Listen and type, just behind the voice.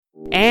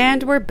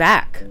And we're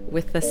back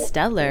with the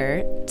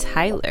stellar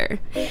Tyler.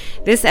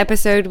 This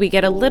episode, we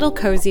get a little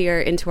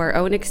cozier into our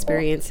own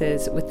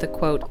experiences with the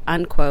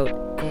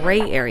quote-unquote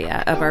gray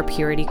area of our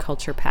purity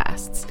culture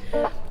pasts.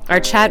 Our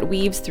chat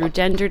weaves through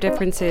gender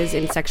differences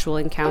in sexual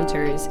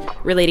encounters,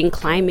 relating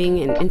climbing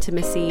and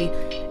intimacy,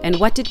 and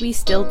what did we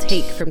still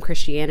take from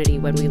Christianity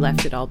when we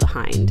left it all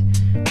behind.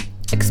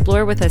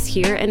 Explore with us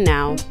here and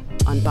now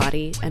on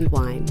Body and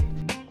Wine.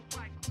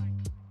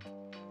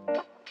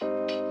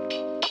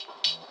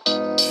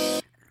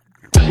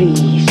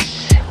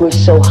 Please, we're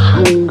so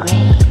hungry.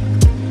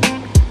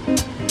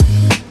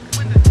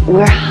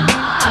 We're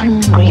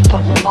hungry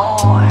for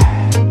more.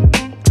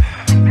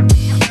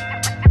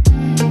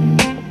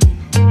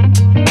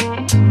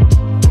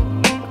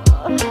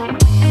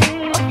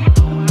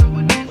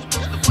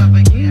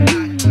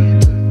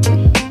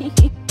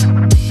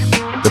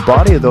 The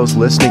body of those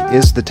listening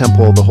is the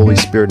temple of the Holy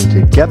Spirit,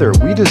 and together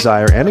we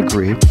desire and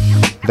agree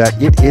that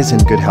it is in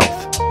good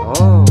health.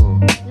 Oh.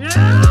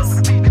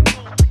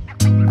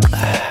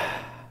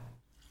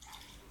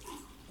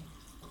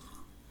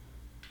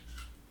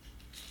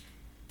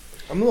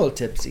 I'm a little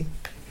tipsy.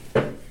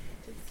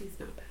 Tipsy's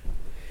not bad.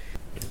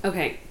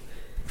 Okay,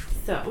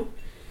 so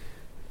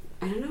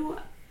I don't know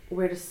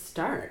where to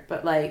start,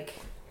 but like,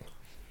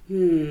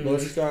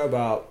 Let's start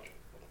about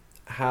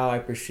how I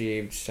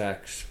perceived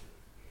sex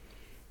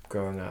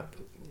growing up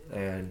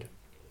and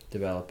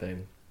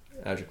developing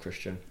as a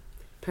Christian.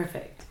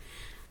 Perfect.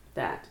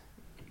 That.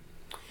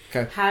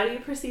 Okay. How do you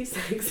perceive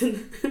sex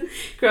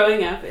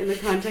growing up in the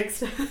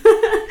context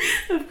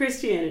of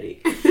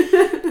Christianity?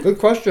 Good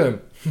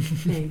question.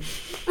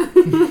 Thanks.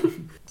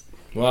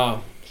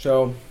 Wow.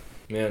 So,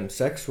 man,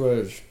 sex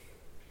was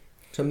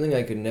something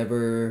I could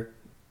never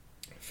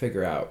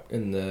figure out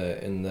in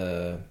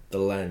the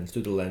lens,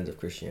 through the lens of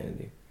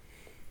Christianity.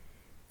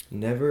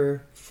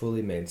 Never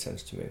fully made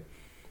sense to me.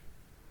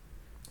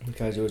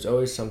 Because it was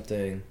always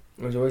something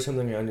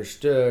I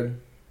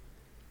understood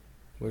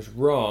was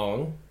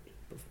wrong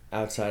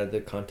outside of the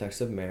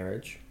context of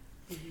marriage.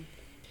 Mm-hmm.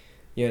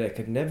 Yet I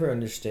could never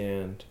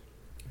understand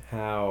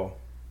how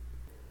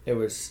it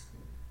was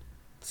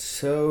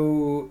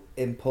so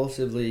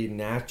impulsively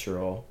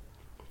natural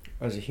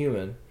as a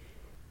human,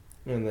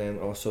 and then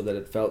also that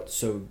it felt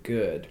so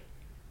good.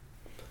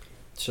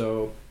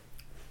 So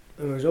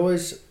it was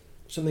always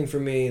something for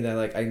me that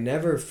like I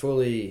never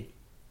fully,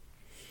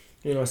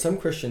 some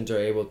Christians are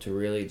able to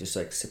really just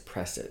like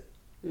suppress it.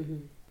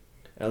 Mm-hmm.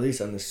 At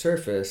least on the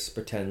surface,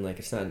 pretend like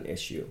it's not an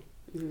issue.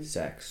 Mm-hmm.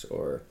 Sex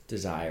or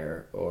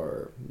desire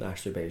or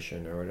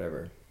masturbation or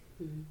whatever.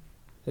 Mm-hmm.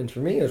 And for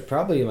me, it was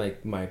probably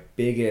like my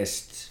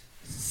biggest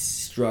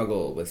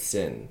struggle with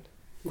sin,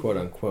 quote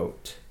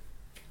unquote,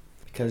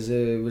 because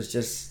it was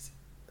just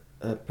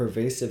a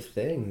pervasive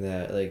thing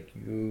that like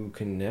you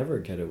can never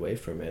get away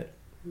from it.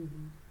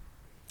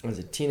 Mm-hmm. As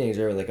a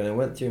teenager, like when I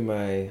went through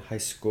my high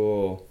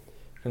school,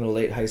 kind of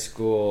late high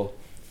school,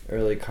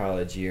 early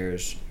college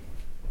years,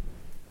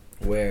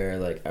 where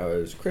like I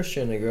was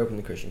Christian, I grew up in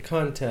the Christian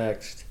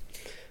context,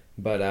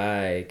 but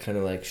I kind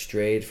of like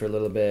strayed for a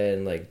little bit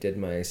and like did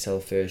my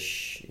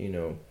selfish,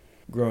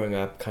 growing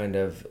up kind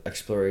of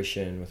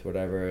exploration with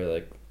whatever,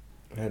 like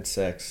had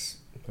sex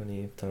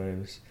plenty of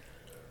times.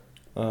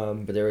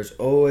 But there was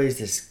always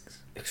this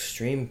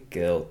extreme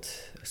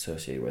guilt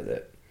associated with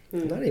it.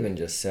 Not even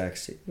just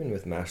sex, even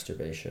with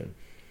masturbation.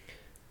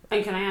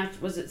 And can I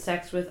ask, was it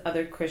sex with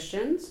other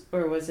Christians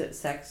or was it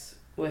sex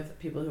with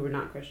people who were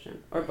not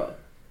Christian, or both?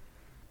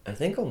 I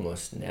think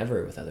almost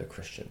never with other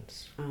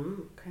Christians.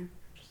 Oh, okay.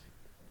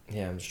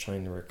 Yeah, I'm just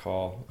trying to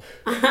recall.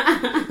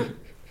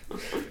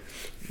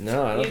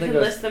 No, I don't you think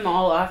can list them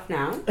all off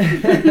now.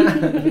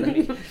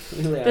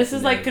 This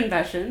is like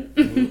confession.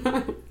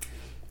 Mm-hmm.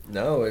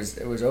 No,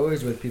 it was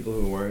always with people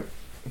who weren't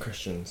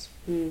Christians.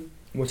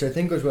 Which I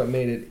think was what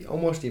made it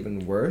almost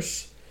even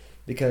worse,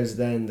 because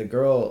then the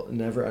girl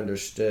never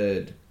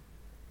understood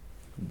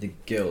the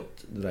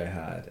guilt that I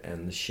had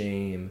and the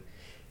shame,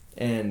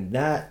 and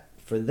that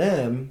for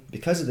them,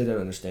 because they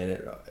didn't understand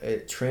it,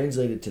 it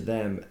translated to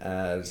them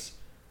as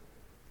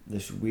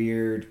this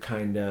weird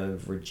kind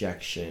of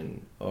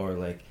rejection, or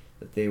like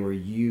that they were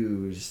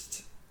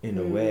used in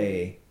a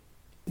way.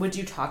 Would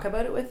you talk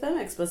about it with them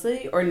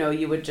explicitly, or no,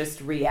 you would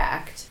just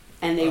react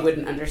and they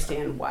wouldn't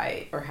understand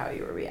why or how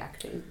you were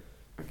reacting?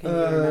 Or can you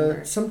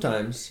remember?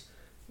 Sometimes.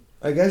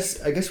 I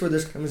guess where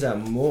this comes out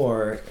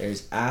more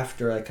is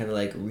after I kind of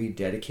like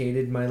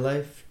rededicated my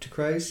life to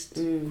Christ,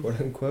 quote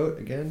unquote,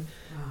 again.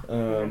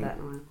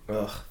 After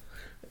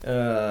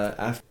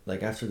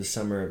the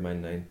summer of my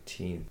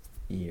 19th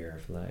year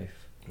of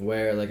life,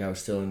 where like I was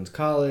still in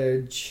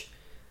college.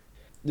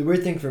 The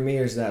weird thing for me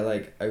is that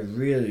like I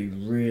really,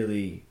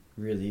 really,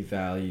 really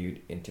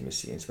valued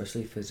intimacy,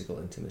 especially physical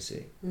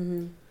intimacy.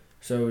 Mm-hmm.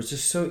 So it was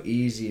just so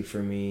easy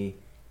for me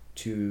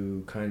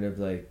to kind of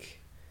like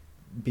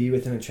be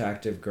with an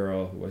attractive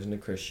girl who wasn't a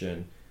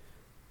Christian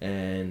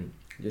and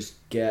just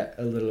get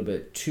a little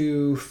bit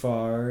too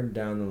far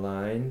down the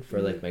line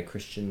for like my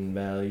Christian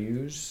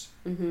values.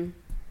 Mm-hmm.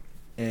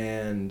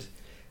 And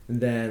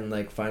then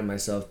like find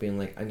myself being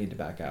like, I need to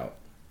back out.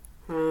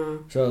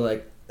 So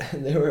like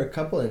there were a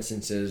couple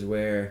instances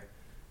where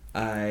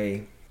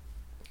I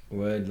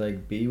would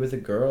like be with a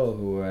girl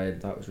who I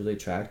thought was really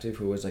attractive,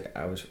 who was like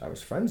I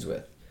was friends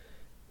with,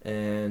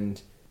 and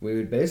we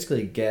would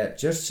basically get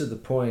just to the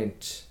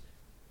point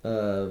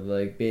of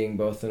like being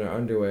both in our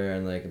underwear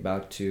and like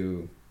about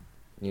to,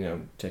 you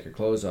know, take our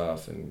clothes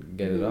off and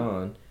get it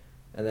on,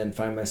 and then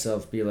find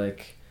myself be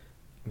like,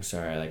 I'm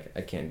sorry, like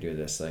I can't do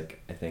this,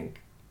 like I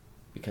think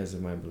because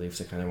of my beliefs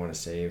I kind of want to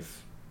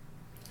save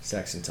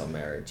sex until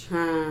marriage.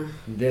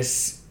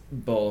 This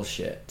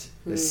bullshit,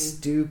 this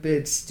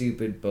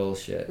stupid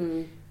bullshit,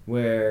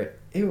 where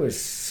it was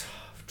so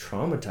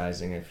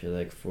traumatizing, I feel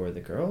like, for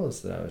the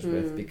girls that I was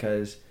with,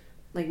 because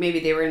like maybe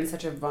they were in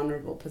such a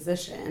vulnerable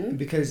position.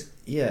 Because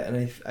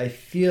and I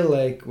feel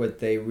like what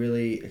they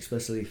really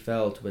explicitly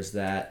felt was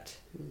that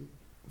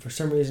for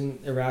some reason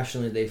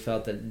irrationally they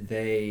felt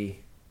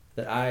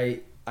that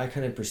I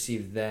kind of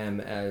perceived them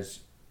as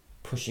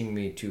pushing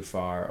me too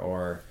far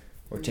or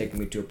taking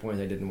me to a point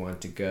I didn't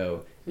want to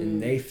go,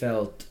 and they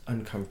felt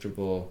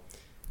uncomfortable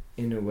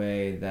in a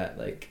way that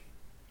like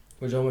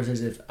was almost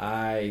as if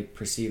I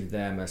perceived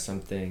them as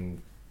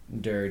something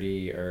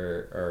dirty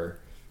or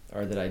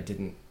that I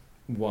didn't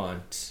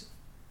want.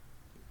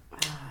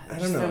 I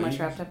don't know. So much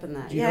wrapped up in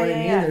that. You know what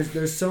I mean?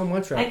 There's so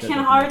much wrapped up. I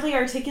can hardly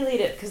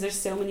articulate it because there's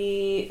so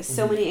many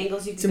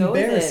angles you can go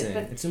with it.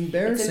 But it's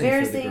embarrassing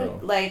for the girl.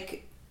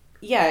 Like,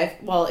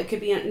 it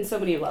could be in so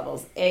many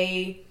levels.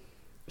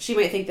 She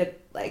might think that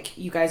like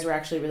you guys were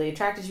actually really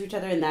attracted to each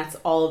other, and that's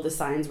all of the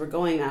signs were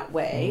going that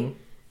way,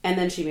 and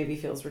then she maybe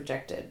feels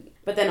rejected.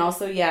 But then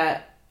also,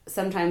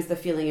 sometimes the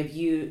feeling of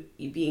you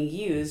being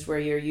used, where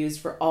you're used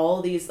for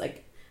all these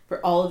like.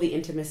 For all of the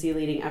intimacy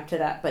leading up to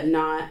that, but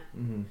not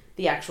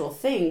the actual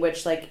thing,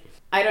 which like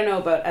I don't know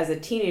about as a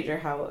teenager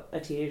how a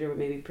teenager would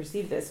maybe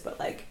perceive this, but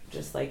like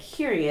just like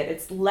hearing it,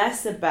 it's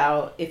less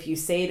about if you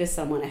say to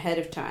someone ahead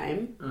of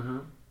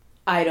time,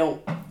 I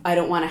don't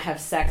want to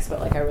have sex, but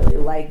like I really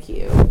like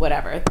you,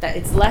 whatever. That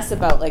it's less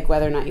about like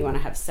whether or not you want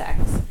to have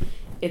sex.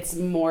 It's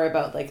more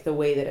about like the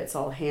way that it's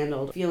all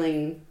handled.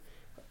 Feeling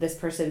this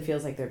person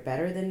feels like they're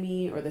better than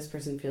me, or this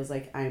person feels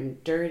like I'm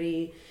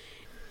dirty.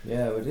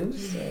 Yeah, but it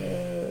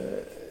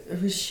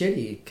was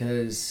shitty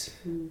because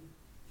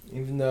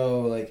even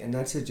though like in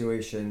that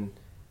situation,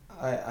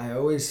 I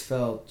always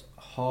felt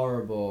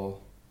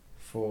horrible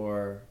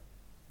for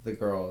the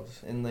girls,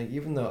 and like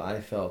even though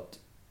I felt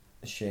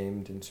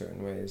ashamed in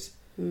certain ways,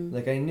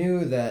 like I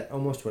knew that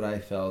almost what I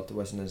felt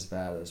wasn't as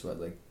bad as what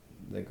like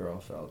the girl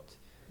felt,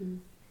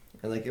 and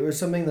like it was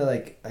something that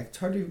like it's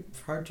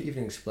hard to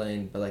even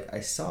explain, but like I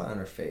saw it on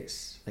her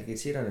face, like I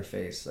see it on her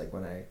face, like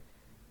when I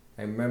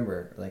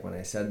remember, like, when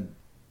I said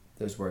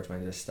those words, when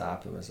I just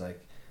stopped and was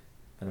like,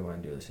 I don't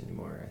want to do this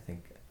anymore.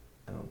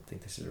 I don't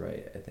think this is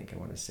right. I think I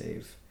want to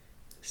save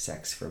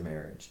sex for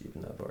marriage,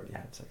 even though I've already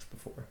had sex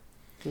before.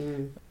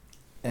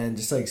 And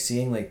just, like,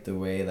 seeing, like, the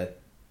way that,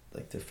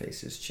 like, their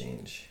faces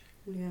change.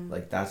 Yeah.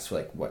 Like, that's,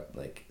 like, what,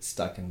 like,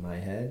 stuck in my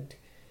head.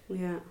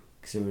 Yeah.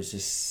 Because it was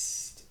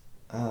just,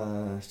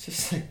 it's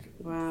just,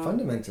 like,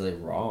 fundamentally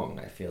wrong,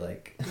 I feel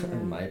like,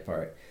 on my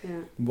part.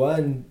 Yeah.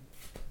 One,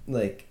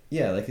 like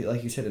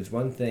you said, it's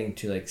one thing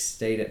to like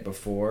state it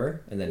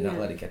before and then not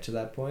let it get to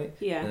that point.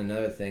 Yeah. And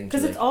another thing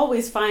because it's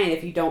always fine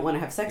if you don't want to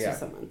have sex with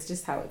someone. It's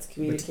just how it's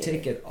communicated. But to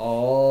take it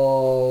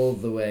all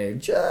the way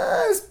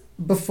just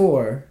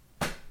before.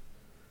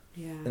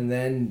 Yeah. And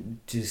then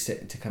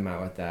to come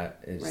out with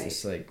that is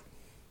just like.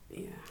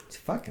 Yeah. It's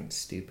fucking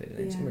stupid and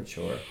it's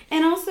immature.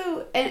 And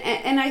also,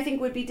 and I think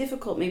would be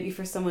difficult maybe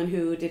for someone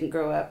who didn't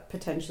grow up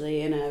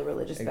potentially in a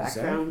religious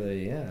background.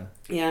 Exactly. Yeah.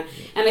 Yeah.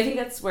 And I think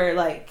that's where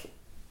like.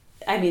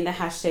 I mean, the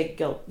hashtag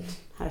guilt,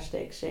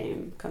 hashtag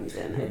shame comes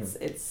in.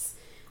 It's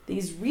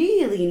these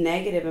really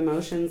negative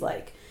emotions.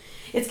 Like,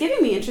 it's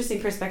giving me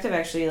interesting perspective,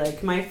 actually.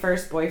 Like, my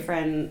first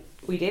boyfriend,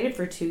 we dated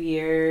for 2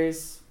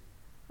 years,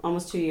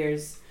 almost 2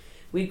 years.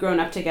 We'd grown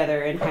up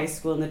together in high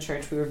school in the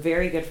church. We were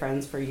very good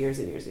friends for years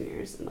and years and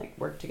years. And, like,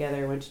 worked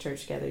together, went to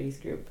church together,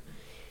 youth group.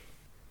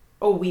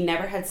 Oh, we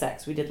never had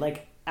sex. We did,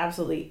 like,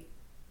 absolutely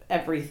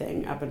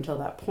everything up until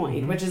that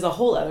point, which is a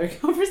whole other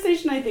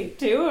conversation, I think,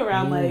 too,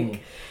 around,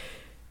 like...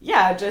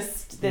 Yeah,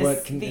 just this.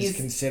 What is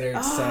considered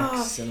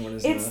sex and what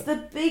is not. It's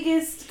the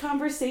biggest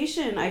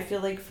conversation, I feel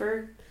like,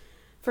 for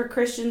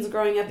Christians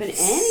growing up in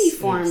any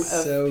form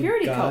of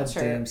purity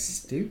culture. Goddamn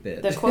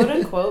stupid. The quote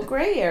unquote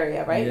gray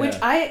area, right? Yeah. Which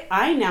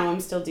I now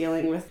am still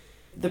dealing with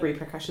the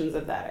repercussions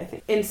of that, I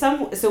think.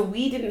 So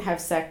we didn't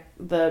have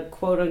the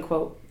quote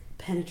unquote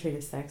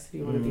penetrative sex, if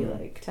you want to be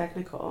like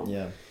technical.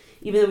 Yeah.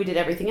 Even though we did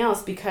everything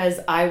else,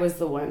 because I was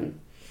the one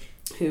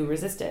who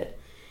resisted.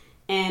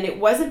 And it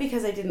wasn't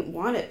because I didn't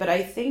want it, but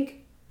I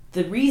think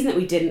the reason that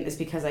we didn't is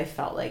because I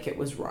felt like it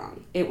was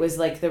wrong. It was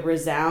like the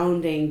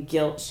resounding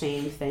guilt,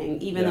 shame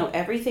thing, even though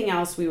everything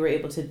else we were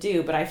able to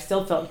do, but I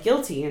still felt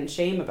guilty and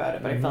shame about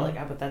it. But I felt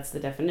like, but that's the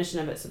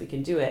definition of it, so we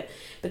can do it.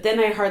 But then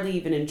I hardly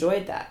even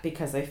enjoyed that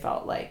because I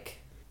felt like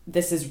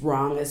this is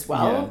wrong as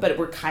well, Yeah. but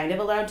we're kind of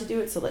allowed to do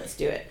it, so let's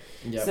do it.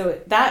 Yep. So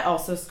that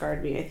also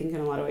scarred me, I think, in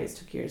a lot of ways.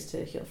 Took years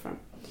to heal from.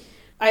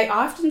 I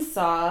often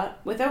saw,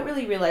 without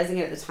really realizing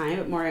it at the time,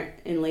 but more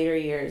in later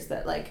years,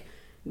 that like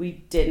we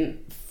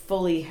didn't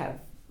fully have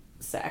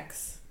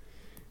sex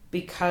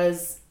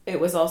because it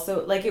was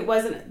also like it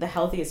wasn't the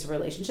healthiest of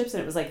relationships,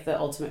 and it was like the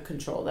ultimate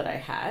control that I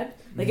had.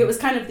 Like it was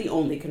kind of the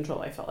only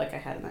control I felt like I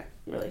had in that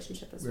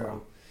relationship as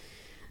well.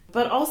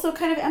 But also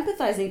kind of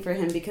empathizing for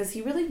him because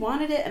he really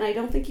wanted it, and I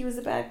don't think he was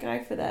a bad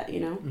guy for that, you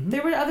know?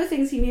 There were other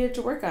things he needed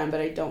to work on, but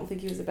I don't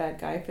think he was a bad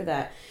guy for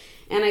that.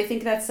 And I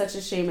think that's such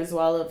a shame as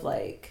well of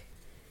like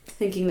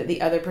thinking that the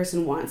other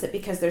person wants it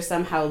because they're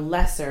somehow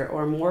lesser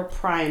or more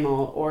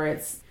primal, or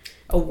it's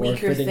a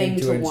weaker thing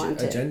to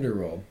want a it. gender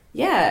role.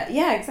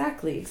 Yeah,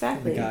 exactly.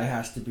 The guy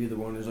has to be the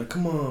one who's like,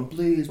 come on,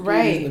 please,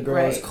 Right, and the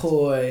girl's right.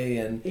 coy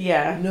and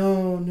Yeah.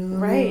 no.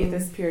 Right,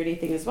 this purity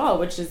thing as well,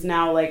 which is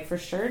now like for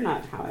sure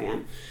not how I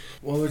am.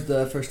 When was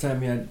the first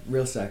time you had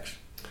real sex?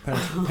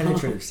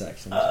 Penetrative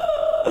sex?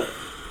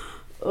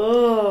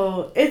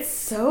 Oh, it's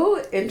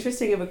so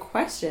interesting of a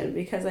question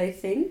because I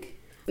think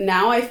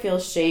now I feel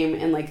shame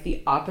in like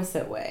the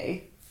opposite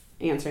way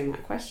answering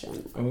that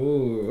question.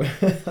 Oh.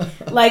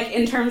 Like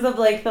in terms of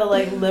like the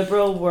like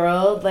liberal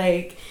world,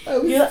 like I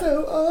was you're-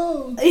 so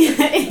old.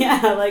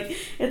 yeah, like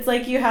it's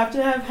like you have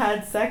to have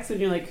had sex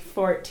when you're like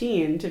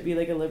 14 to be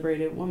like a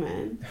liberated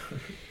woman.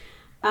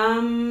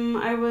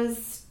 I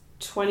was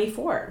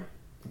 24.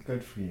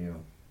 Good for you.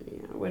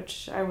 Yeah,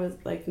 which I was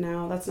like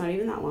now that's not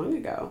even that long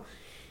ago.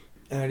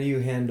 How do you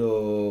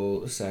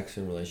handle sex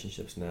in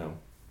relationships now?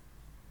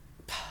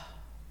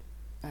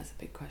 That's a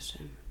big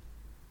question.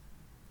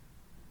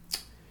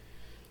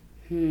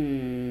 I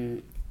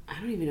don't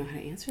even know how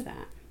to answer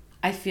that.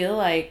 I feel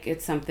like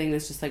it's something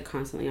that's just like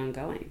constantly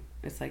ongoing.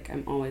 It's like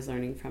I'm always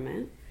learning from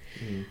it.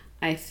 Mm-hmm.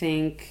 I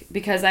think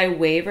because I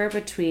waver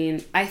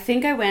between, I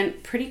think I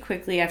went pretty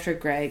quickly after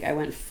Greg, I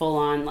went full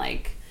on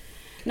like,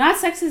 not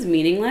sex is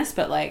meaningless,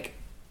 but like,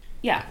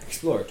 yeah.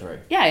 Exploratory.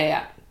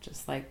 Yeah.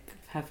 Just like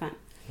have fun.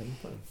 Having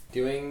fun.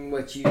 Doing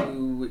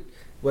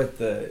what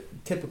the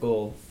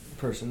typical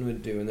person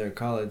would do in their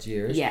college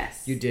years.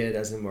 Yes. You did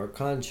as a more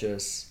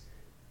conscious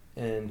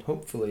and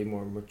hopefully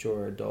more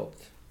mature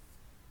adult.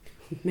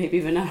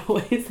 Maybe, but not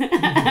always.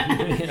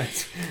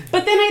 Yes.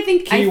 But then I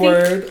think...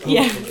 Keyword.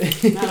 Yeah.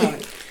 Hopefully. Not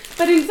always.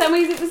 But in some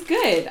ways it was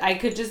good. I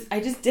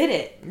just did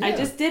it. Yeah. I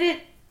just did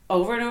it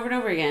over and over and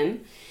over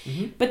again.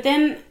 Mm-hmm. But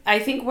then I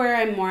think where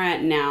I'm more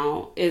at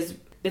now is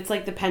it's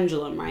like the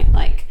pendulum, right?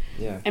 Like,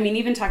 Yeah. I mean,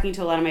 even talking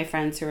to a lot of my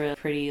friends who are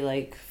pretty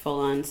like full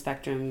on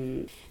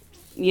spectrum,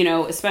 you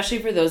know, especially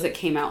for those that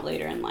came out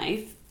later in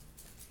life,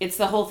 it's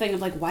the whole thing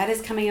of like, why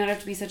does coming out have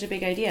to be such a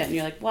big idea? And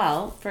you're like,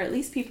 well, for at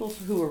least people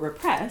who were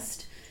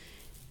repressed,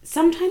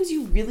 sometimes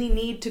you really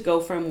need to go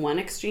from one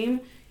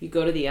extreme, you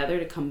go to the other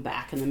to come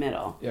back in the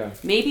middle. Yeah.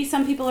 Maybe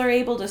some people are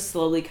able to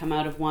slowly come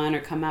out of one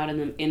or come out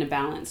in a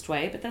balanced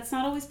way, but that's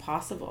not always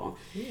possible.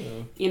 Yeah.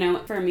 You know,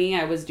 for me,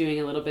 I was doing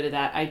a little bit of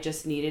that. I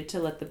just needed to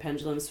let the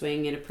pendulum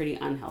swing in a pretty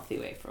unhealthy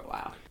way for a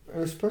while.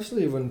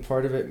 Especially when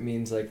part of it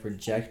means like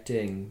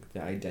rejecting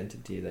the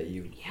identity that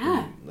you've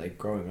been, like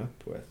growing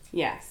up with.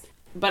 Yes.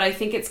 But I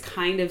think it's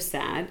kind of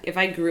sad. If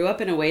I grew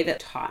up in a way that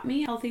taught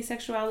me healthy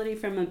sexuality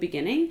from the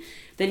beginning,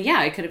 then yeah,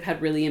 I could have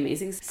had really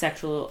amazing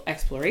sexual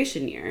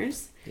exploration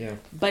years. Yeah.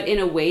 But in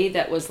a way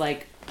that was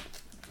like,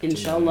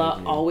 inshallah,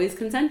 Denied you. always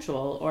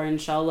consensual, or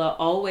inshallah,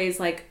 always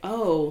like,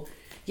 oh,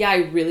 yeah, I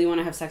really want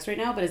to have sex right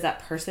now, but is that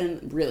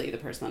person really the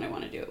person that I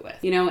want to do it with?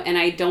 You know, and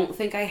I don't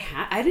think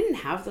I didn't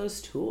have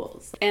those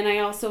tools. And I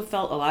also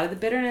felt a lot of the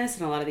bitterness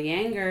and a lot of the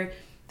anger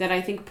that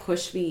I think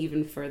pushed me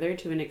even further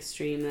to an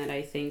extreme that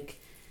I think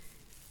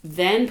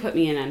then put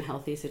me in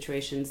unhealthy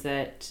situations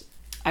that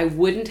I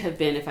wouldn't have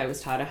been if I was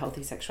taught a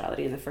healthy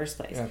sexuality in the first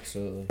place.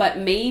 Absolutely. But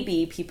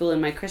maybe people in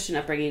my Christian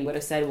upbringing would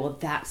have said, well,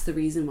 that's the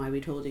reason why we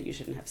told you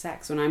shouldn't have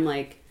sex. When I'm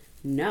like,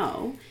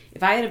 no.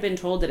 If I had been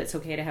told that it's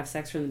okay to have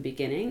sex from the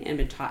beginning and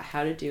been taught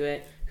how to do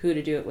it, who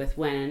to do it with,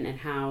 when and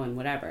how and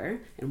whatever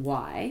and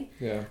why,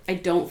 Yeah. I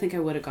don't think I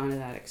would have gone to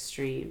that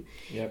extreme.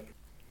 Yep.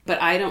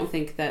 But I don't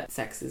think that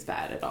sex is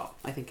bad at all.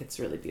 I think it's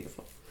really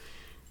beautiful.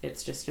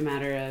 It's just a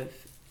matter of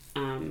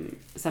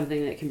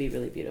something that can be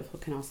really beautiful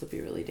can also be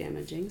really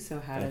damaging. So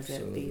how does it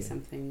Absolutely. be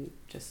something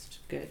just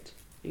good,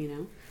 you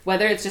know?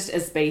 Whether it's just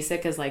as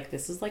basic as like,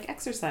 this is like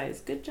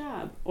exercise, good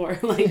job. Or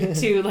like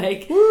to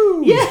like,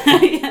 Woo!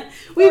 yeah.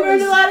 We That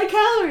burned was- a lot of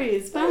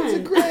calories. That was a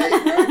Fun. great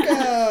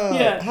workout.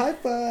 Yeah. High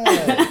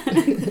five.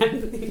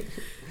 Exactly.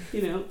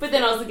 You know, but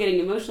then also getting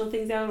emotional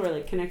things out, or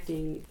like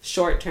connecting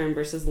short term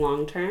versus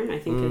long term, I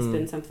think has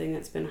been something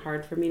that's been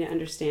hard for me to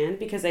understand,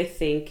 because I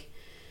think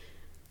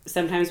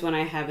sometimes when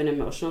I have an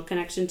emotional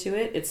connection to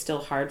it, it's still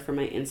hard for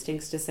my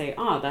instincts to say,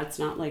 oh, that's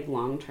not like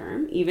long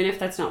term, even if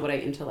that's not what I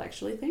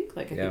intellectually think.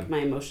 Like I think my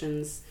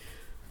emotions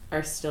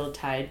are still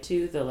tied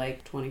to the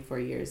like 24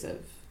 years of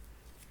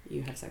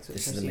you have sex with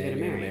This the is the person you're man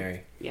gonna you're marry. gonna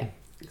marry. Yeah,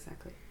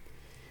 exactly.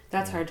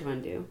 That's hard to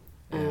undo.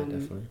 Yeah,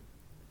 definitely.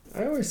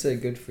 I always say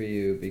good for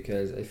you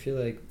because I feel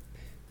like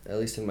at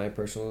least in my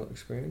personal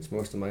experience,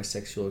 most of my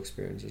sexual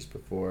experiences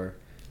before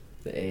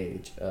the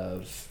age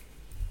of...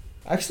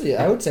 Actually,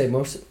 I would say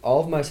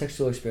all of my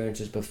sexual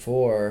experiences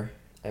before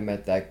I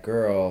met that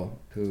girl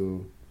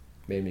who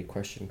made me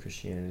question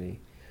Christianity,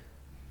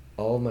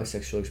 all of my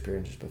sexual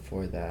experiences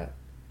before that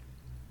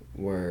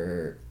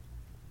were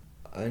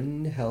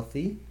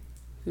unhealthy,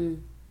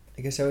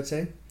 I guess I would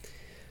say.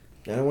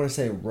 I don't want to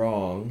say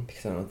wrong,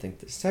 because I don't think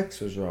the sex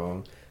was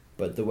wrong,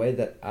 but the way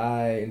that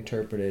I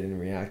interpreted and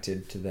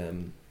reacted to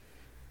them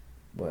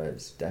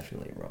was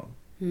definitely wrong.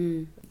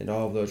 And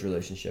all of those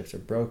relationships are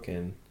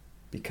broken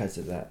because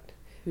of that.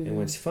 And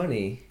what's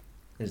funny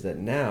is that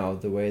now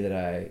the way that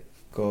I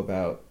go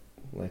about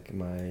like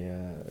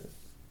my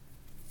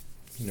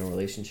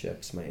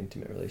relationships, my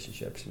intimate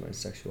relationships, my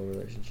sexual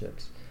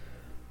relationships,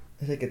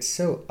 I think it's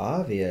so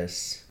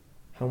obvious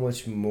how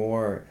much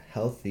more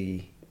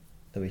healthy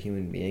of a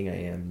human being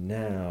I am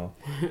now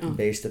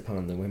based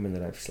upon the women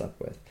that I've slept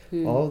with.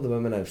 All of the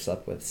women I've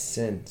slept with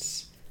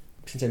since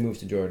I moved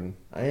to Jordan,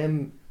 I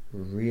am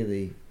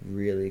really,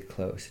 really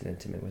close and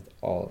intimate with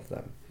all of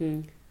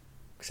them.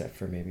 Except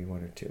for maybe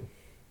one or two.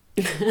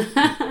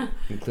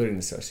 Including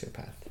the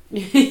sociopath.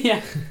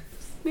 Yeah.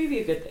 Maybe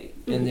a good thing.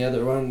 And the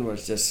other one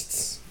was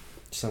just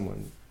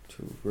someone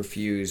who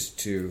refused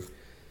to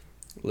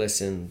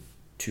listen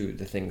to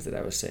the things that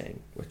I was saying,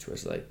 which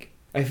was like...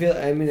 I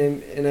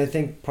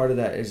think part of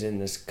that is in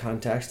this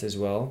context as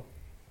well.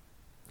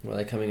 Well,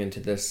 like coming into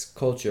this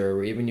culture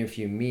where even if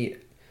you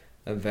meet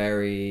a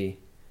very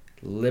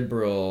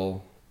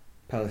liberal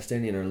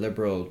Palestinian or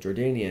liberal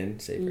Jordanian,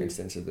 say for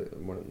instance,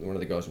 one of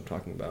the girls I'm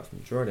talking about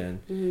from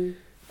Jordan,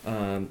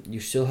 you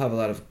still have a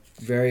lot of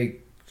very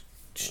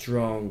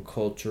strong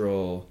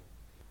cultural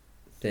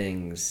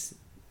things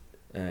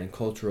and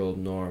cultural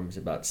norms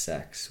about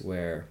sex,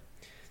 where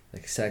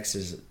like sex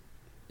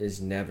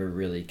is never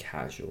really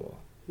casual.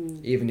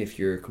 Even if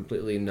you're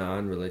completely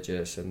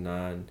non-religious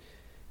and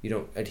you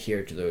don't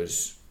adhere to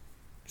those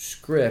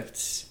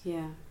scripts,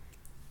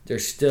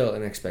 there's still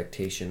an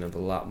expectation of a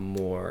lot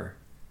more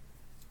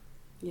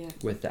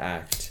with the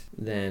act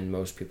than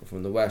most people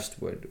from the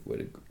West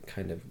would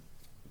kind of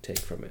take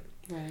from it.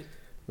 Right.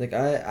 Like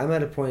I'm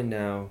at a point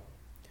now,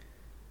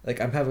 like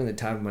I'm having the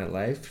time of my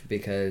life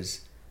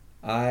because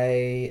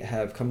I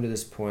have come to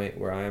this point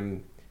where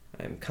I'm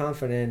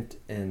confident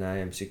and I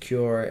am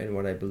secure in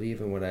what I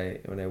believe and what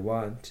I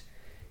want,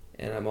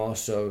 and I'm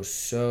also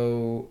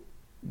so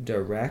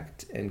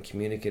direct and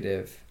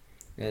communicative.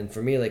 And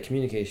for me, like,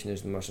 communication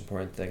is the most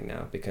important thing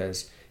now,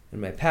 because in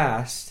my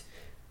past,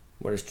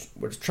 what's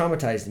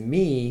traumatized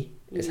me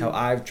is how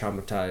I've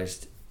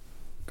traumatized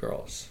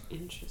girls.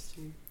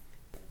 Interesting.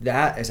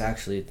 That is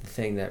actually the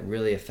thing that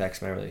really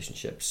affects my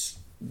relationships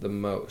the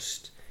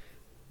most,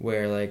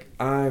 where like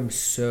I'm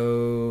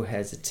so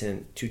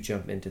hesitant to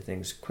jump into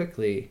things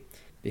quickly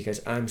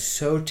because I'm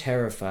so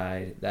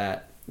terrified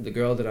that the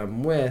girl that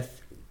I'm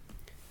with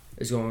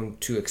is going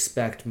to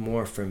expect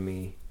more from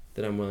me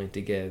than I'm willing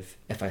to give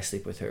if I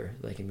sleep with her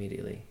like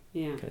immediately,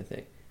 kind of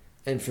thing.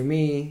 And for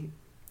me,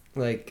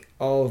 like,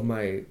 all of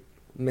my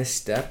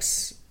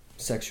missteps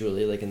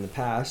sexually, like in the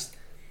past,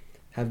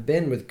 have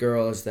been with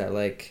girls that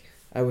like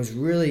I was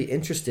really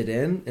interested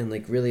in and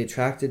like really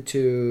attracted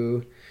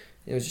to.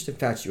 It was just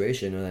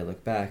infatuation when I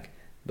look back.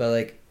 But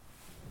like,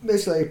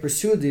 basically I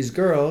pursued these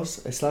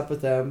girls, I slept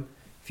with them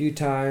a few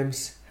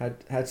times,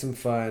 had some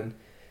fun,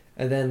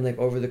 and then like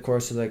over the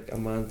course of like a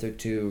month or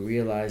two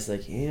realized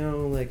like,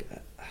 like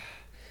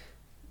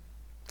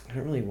I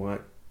don't really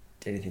want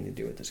anything to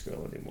do with this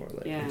girl anymore.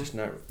 Like, I'm just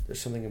not,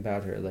 there's something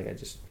about her, like, I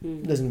just,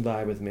 doesn't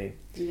vibe with me.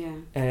 Yeah.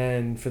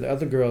 And for the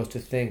other girls to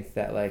think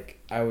that, like,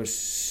 I was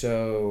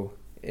so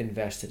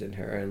invested in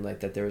her and, like,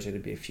 that there was going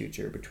to be a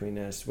future between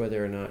us,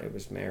 whether or not it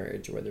was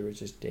marriage or whether it was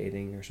just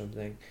dating or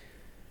something.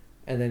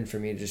 And then for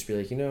me to just be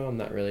like, I'm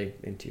not really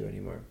into you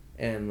anymore.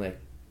 And, like,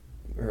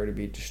 her to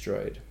be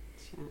destroyed.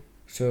 Yeah.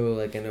 So,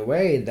 like, in a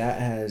way,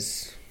 that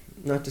has...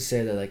 Not to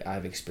say that, like,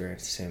 I've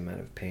experienced the same amount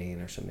of pain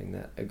or something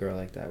that a girl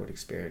like that would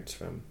experience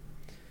from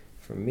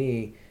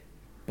me,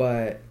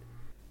 but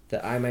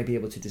that I might be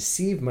able to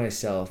deceive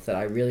myself that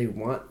I really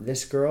want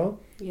this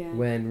girl,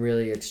 when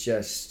really it's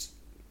just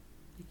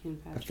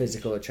a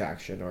physical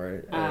attraction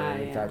or an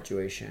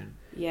infatuation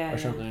or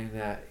something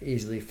that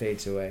easily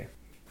fades away.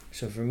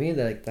 So for me,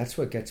 that's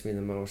what gets me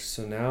the most.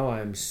 So now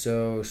I'm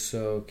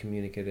so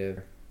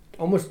communicative,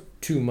 almost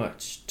too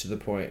much, to the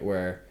point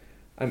where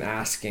I'm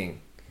asking,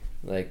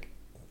 like,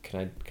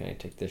 can I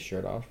take this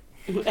shirt off?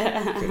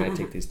 Can I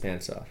take these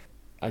pants off?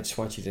 I just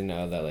want you to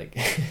know that, like,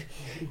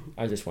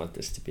 I just want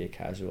this to be a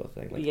casual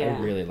thing. Like, I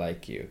really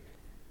like you.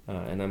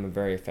 And I'm a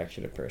very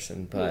affectionate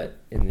person. But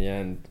in the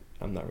end,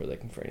 I'm not really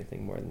looking for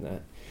anything more than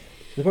that.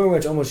 To the point where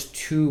it's almost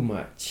too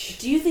much.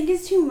 Do you think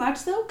it's too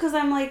much, though? Because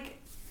I'm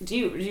like, do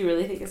you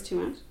really think it's too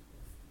much?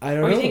 I don't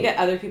know. Or do you think that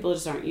other people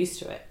just aren't used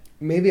to it?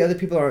 Maybe other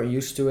people aren't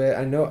used to it.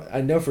 I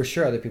know for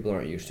sure other people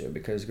aren't used to it.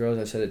 Because girls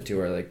I've said it to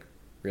are like,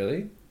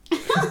 really?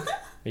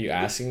 Are you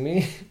asking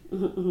me?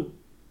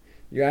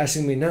 You're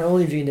asking me not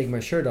only if you can take my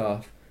shirt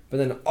off, but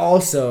then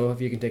also if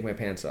you can take my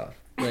pants off.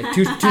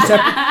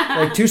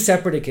 like two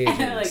separate occasions.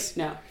 Like,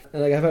 no.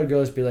 And like I've had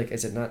girls be like,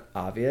 "Is it not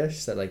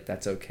obvious that like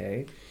that's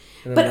okay?"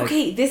 And But I'm like,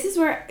 okay, this is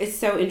where it's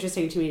so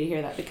interesting to me to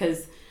hear that,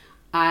 because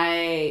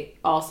I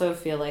also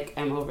feel like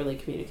I'm overly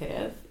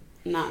communicative,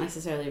 not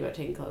necessarily about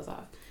taking clothes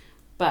off,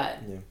 but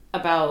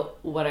about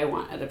what I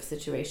want out of a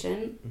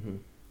situation. Mm-hmm.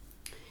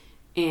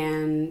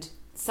 And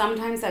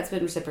sometimes that's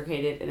been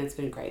reciprocated and it's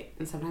been great,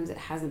 and sometimes it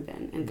hasn't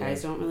been, and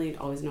guys don't really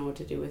always know what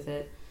to do with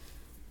it.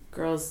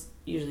 Girls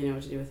usually know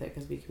what to do with it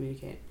because we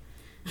communicate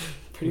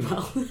pretty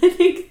well, I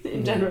think,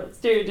 in general,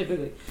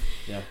 stereotypically.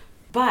 Yeah.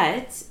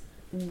 But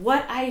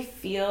what I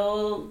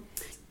feel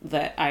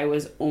that I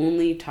was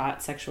only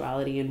taught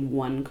sexuality in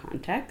one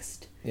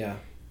context,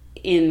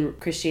 in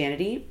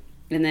Christianity,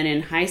 and then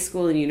in high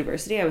school and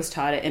university I was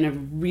taught it in a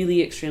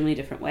really extremely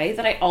different way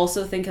that I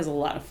also think has a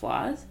lot of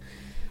flaws.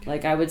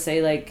 Like, I would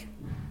say, like,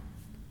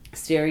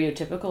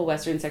 stereotypical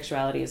Western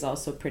sexuality is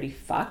also pretty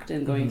fucked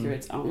and going through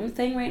its own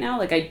thing right now.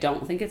 Like, I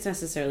don't think it's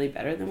necessarily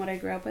better than what I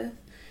grew up with.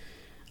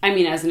 I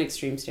mean, as an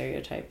extreme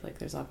stereotype, like,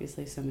 there's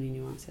obviously so many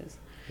nuances.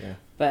 Yeah.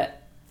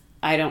 But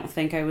I don't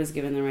think I was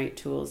given the right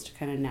tools to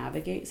kind of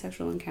navigate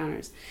sexual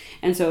encounters.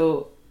 And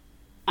so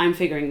I'm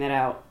figuring that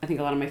out. I think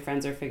a lot of my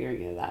friends are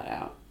figuring that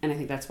out. And I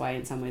think that's why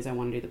in some ways I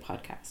want to do the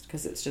podcast.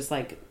 Because it's just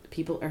like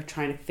people are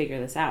trying to figure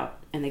this out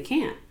and they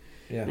can't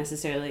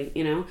necessarily,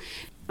 you know.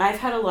 I've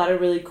had a lot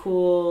of really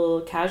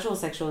cool casual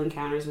sexual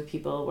encounters with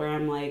people where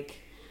I'm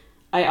like,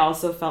 I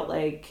also felt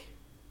like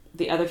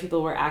the other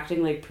people were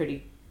acting like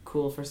pretty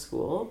cool for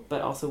school,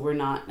 but also were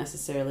not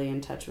necessarily in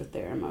touch with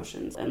their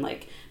emotions. And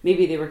like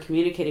maybe they were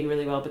communicating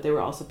really well, but they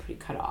were also pretty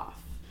cut off.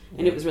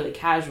 And it was really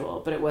casual,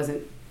 but it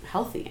wasn't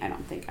healthy, I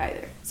don't think,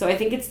 either. So I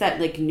think it's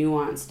that like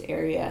nuanced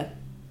area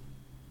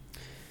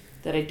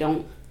that I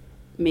don't,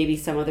 maybe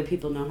some other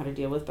people know how to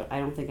deal with, but I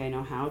don't think I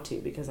know how to,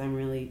 because I'm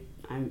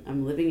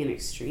living in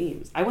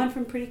extremes. I went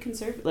from pretty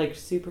conservative, like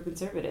super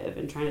conservative,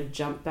 and trying to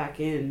jump back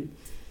in.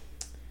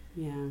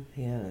 Yeah.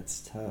 Yeah, it's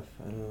tough.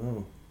 I don't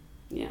know.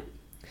 Yeah.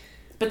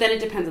 But then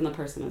it depends on the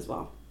person as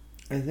well.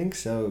 I think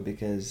so,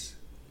 because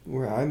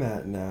where I'm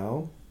at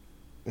now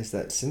is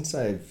that since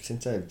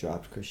I've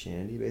dropped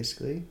Christianity,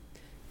 basically,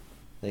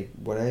 like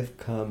what I've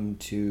come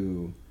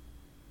to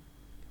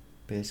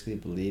basically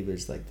believe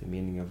is like the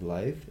meaning of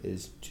life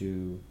is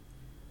to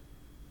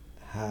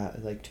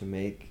to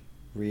make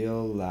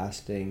real,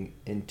 lasting,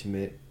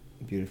 intimate,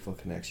 beautiful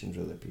connections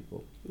with other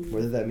people,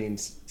 whether that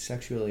means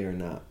sexually or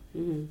not.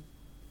 And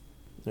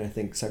I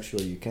think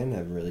sexually you can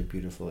have really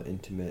beautiful,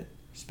 intimate,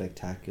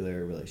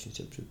 spectacular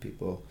relationships with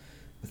people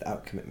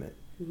without commitment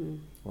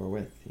or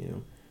with, you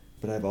know.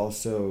 But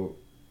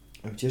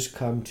I've just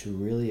come to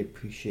really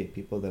appreciate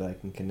people that I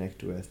can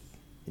connect with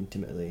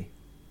intimately.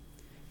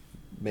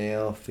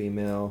 Male,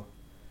 female,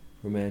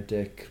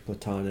 romantic,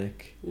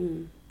 platonic.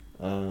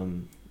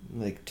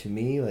 Like to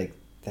me, like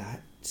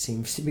that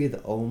seems to be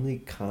the only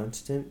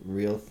constant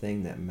real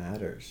thing that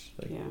matters,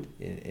 like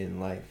in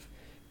life.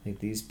 Like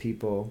these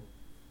people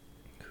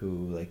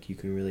who like you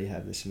can really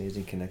have this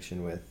amazing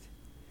connection with.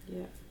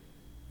 Yeah.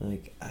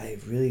 Like I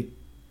really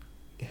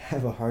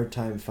have a hard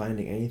time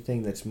finding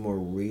anything that's more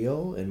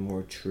real and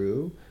more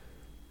true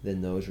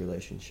than those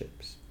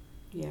relationships.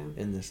 Yeah.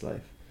 In this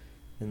life.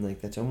 And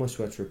like that's almost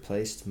what's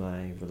replaced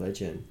my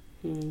religion.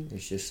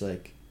 It's just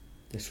like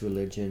this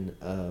religion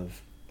of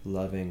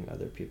loving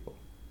other people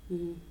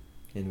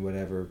in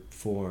whatever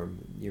form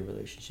your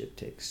relationship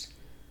takes.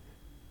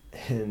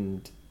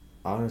 And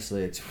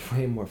honestly, it's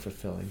way more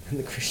fulfilling than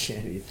the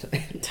Christianity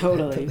thing.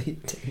 Totally.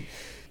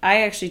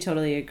 I actually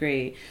totally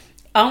agree.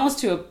 Almost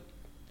to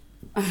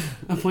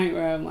a point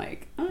where I'm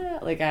like,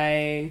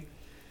 I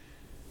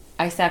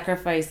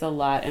sacrifice a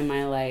lot in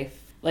my life.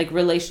 Like,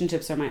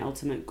 relationships are my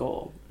ultimate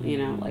goal, you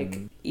know? Like,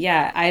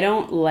 yeah, I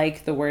don't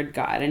like the word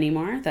God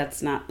anymore.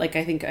 That's not, like,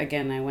 I think,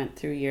 again, I went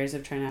through years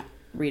of trying to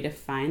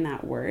redefine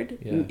that word.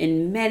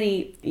 In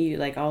many,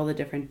 like, all the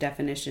different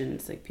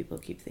definitions, like, people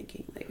keep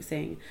thinking, like,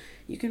 saying,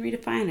 you can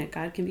redefine it.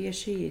 God can be a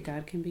she.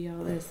 God can be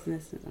all this and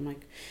this. And I'm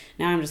like,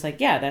 now I'm just like,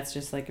 yeah, that's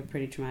just, like, a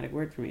pretty traumatic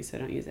word for me, so I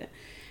don't use it.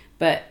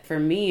 But for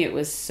me, it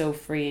was so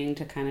freeing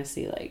to kind of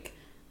see, like,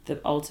 the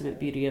ultimate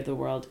beauty of the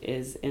world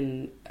is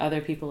in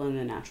other people in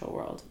the natural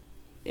world.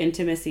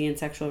 Intimacy and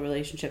sexual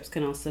relationships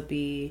can also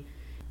be,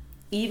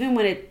 even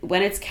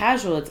when it's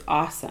casual, it's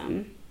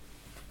awesome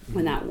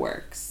when that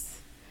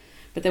works.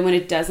 But then when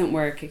it doesn't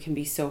work, it can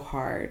be so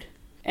hard.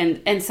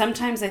 And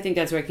sometimes I think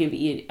that's where it can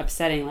be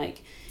upsetting.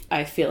 Like,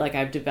 I feel like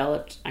I've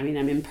developed, I mean,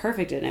 I'm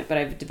imperfect in it, but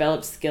I've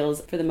developed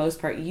skills for the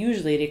most part,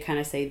 usually to kind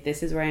of say,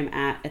 this is where I'm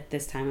at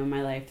this time in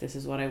my life. This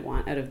is what I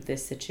want out of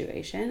this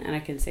situation. And I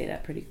can say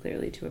that pretty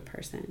clearly to a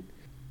person.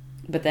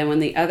 But then when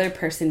the other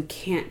person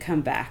can't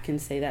come back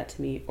and say that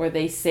to me, or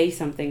they say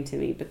something to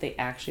me, but they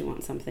actually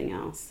want something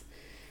else,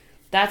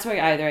 that's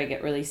where either I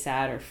get really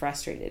sad or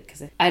frustrated.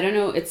 Because I don't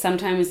know, it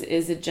sometimes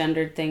is a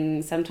gendered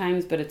thing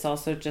sometimes, but it's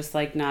also just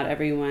like not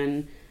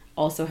everyone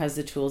also has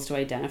the tools to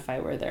identify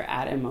where they're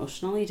at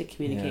emotionally to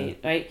communicate,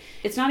 right?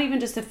 It's not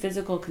even just a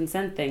physical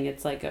consent thing.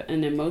 It's like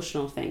an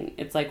emotional thing.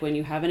 It's like when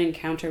you have an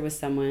encounter with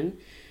someone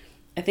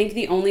I think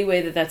the only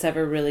way that that's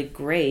ever really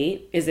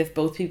great is if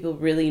both people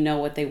really know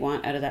what they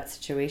want out of that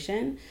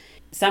situation.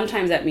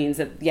 Sometimes that means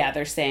that, yeah,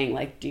 they're saying,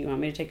 like, do you want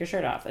me to take your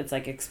shirt off? It's,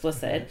 like,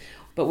 explicit.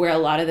 But where a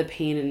lot of the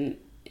pain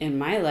in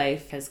my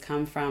life has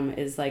come from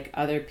is, like,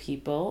 other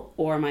people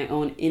or my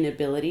own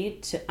inability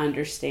to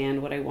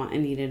understand what I want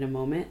and need in a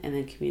moment and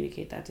then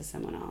communicate that to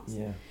someone else.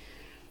 Yeah.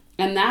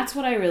 And that's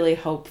what I really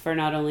hope for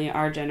not only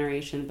our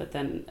generation, but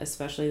then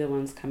especially the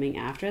ones coming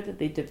after, that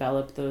they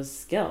develop those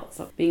skills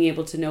of being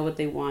able to know what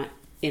they want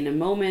in a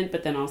moment,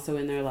 but then also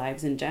in their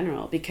lives in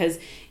general. Because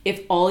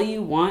if all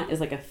you want is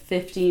like a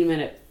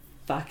 15-minute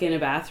fuck in a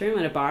bathroom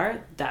at a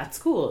bar, that's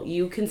cool.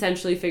 You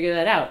consensually figure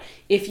that out.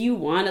 If you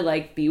want to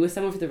like be with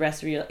someone for the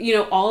rest of your life, you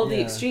know, all of the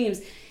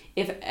extremes,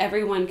 if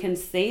everyone can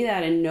say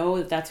that and know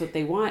that that's what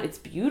they want, it's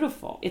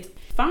beautiful. It's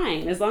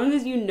fine. As long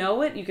as you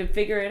know it, you can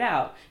figure it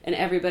out and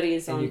everybody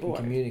is on board. And you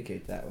can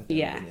communicate that with them.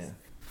 Yes.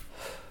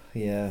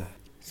 Yeah.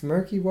 It's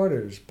murky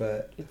waters,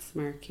 but it's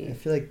murky. I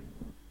feel like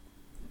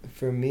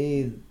for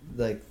me,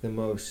 like the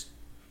most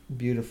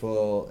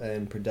beautiful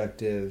and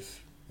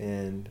productive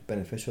and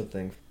beneficial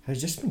thing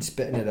has just been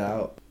spitting it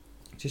out.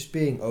 Just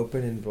being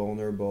open and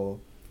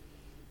vulnerable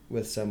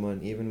with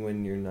someone, even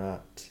when you're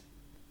not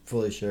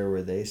fully sure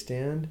where they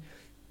stand.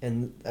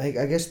 And I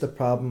guess the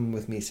problem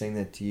with me saying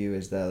that to you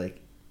is that,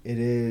 like, it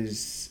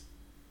is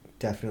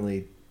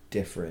definitely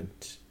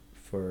different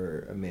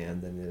for a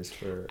man than it is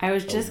for I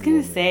was just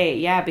going to say,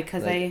 yeah,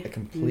 because like, I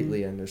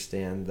completely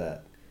understand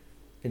that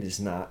it is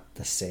not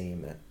the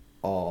same at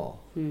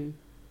all.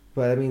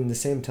 But I mean, at the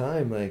same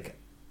time, like,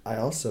 I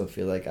also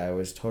feel like I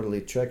was totally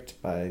tricked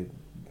by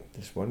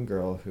this one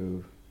girl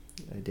who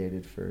I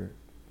dated for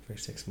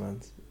 6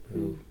 months,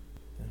 who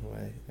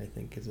I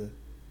think is a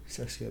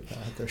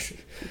sociopath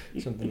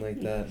or something like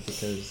that,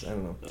 because I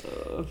don't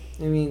know.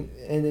 I mean,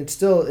 and it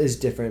still is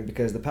different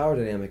because the power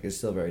dynamic is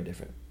still very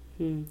different.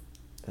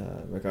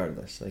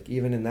 Regardless, like,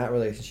 even in that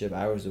relationship,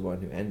 I was the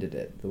one who ended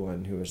it, the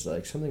one who was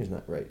like, something's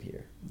not right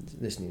here,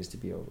 this needs to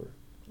be over.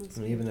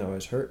 And even though I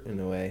was hurt in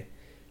a way,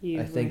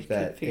 I think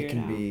that it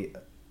can be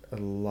a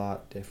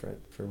lot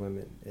different for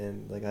women.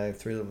 And like, I have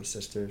 3 little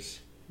sisters.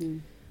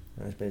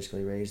 I was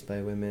basically raised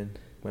by women.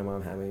 My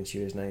mom had me when she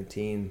was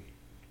 19,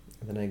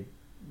 and then I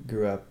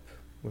grew up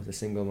with a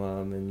single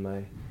mom in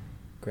my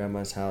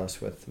grandma's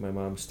house with my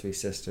mom's 3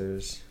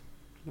 sisters.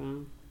 Wow.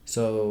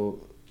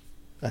 So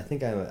I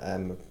think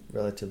I'm a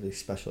relatively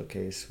special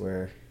case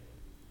where,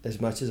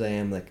 as much as I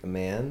am like a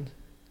man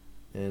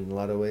in a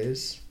lot of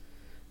ways,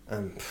 I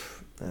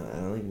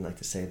don't even like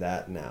to say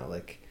that now,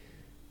 like,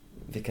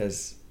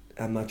 because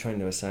I'm not trying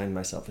to assign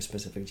myself a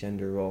specific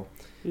gender role.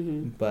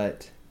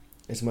 But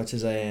as much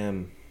as I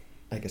am,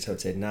 I guess I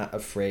would say, not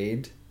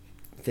afraid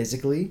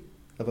physically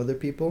of other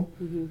people,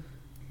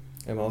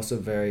 I'm also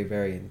very,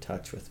 very in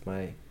touch with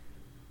my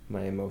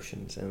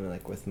emotions and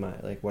like with my,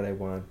 like, what I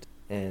want.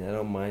 And I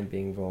don't mind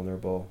being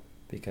vulnerable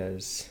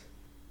because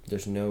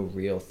there's no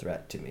real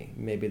threat to me.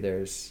 Maybe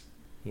there's,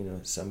 you know,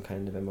 some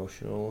kind of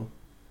emotional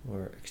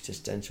or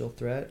existential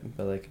threat,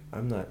 but like,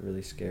 I'm not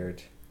really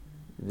scared,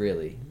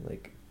 really,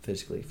 like,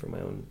 physically, for my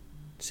own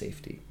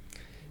safety.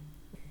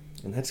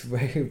 And that's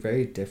very,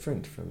 very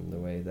different from the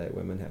way that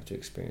women have to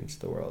experience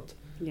the world.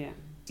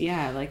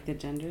 Yeah, like the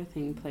gender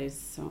thing plays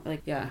so,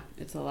 like, yeah,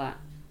 it's a lot.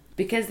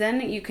 Because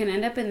then you can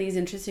end up in these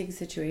interesting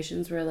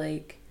situations where,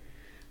 like,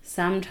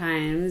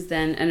 sometimes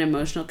then an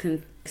emotional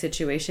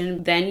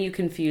situation, then you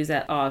confuse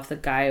that, oh, if the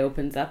guy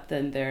opens up,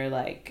 then they're,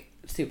 like,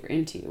 super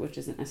into you, which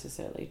isn't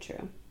necessarily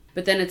true.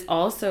 But then it's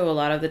also a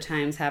lot of the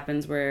times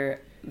happens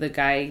where the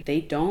guy,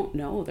 they don't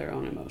know their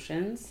own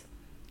emotions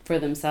for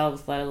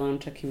themselves, let alone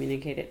to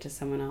communicate it to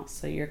someone else.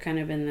 So you're kind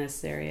of in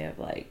this area of,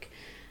 like,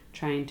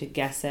 trying to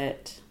guess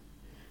it,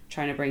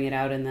 trying to bring it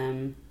out in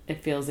them.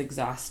 It feels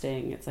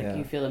exhausting. It's like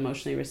you feel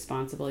emotionally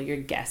responsible. You're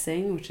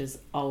guessing, which is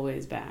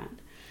always bad.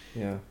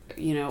 Yeah.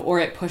 You know, or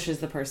it pushes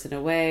the person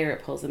away or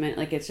it pulls them in.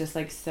 Like, it's just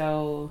like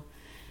so,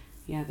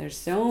 yeah, there's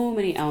so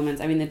many elements.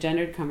 I mean, the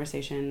gendered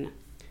conversation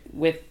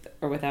with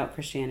or without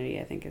Christianity,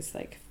 I think, is,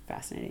 like,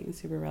 fascinating and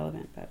super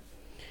relevant. But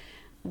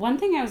one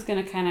thing I was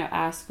going to kind of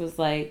ask was,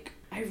 like,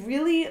 I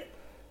really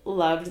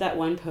loved that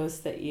one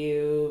post that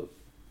you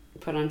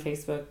put on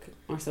Facebook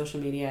or social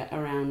media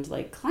around,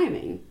 like,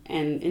 climbing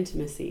and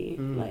intimacy.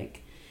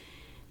 Like,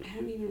 I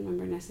don't even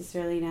remember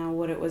necessarily now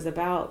what it was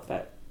about,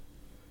 but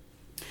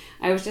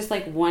I was just,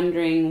 like,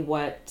 wondering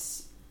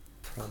what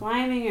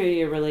climbing or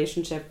your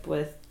relationship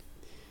with,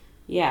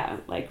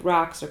 like,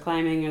 rocks or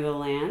climbing or the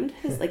land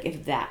has, like,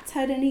 if that's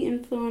had any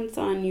influence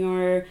on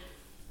your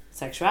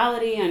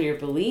sexuality, on your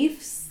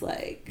beliefs,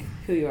 like,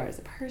 who you are as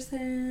a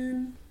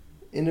person.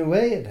 In a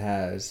way it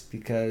has,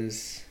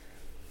 because,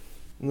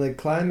 like,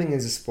 climbing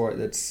is a sport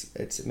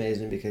it's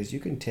amazing because you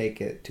can take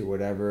it to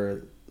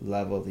whatever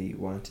level that you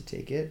want to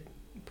take it,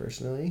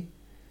 personally.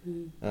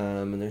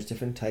 And there's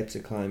different types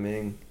of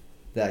climbing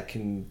that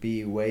can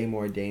be way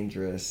more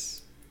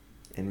dangerous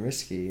and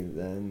risky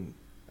than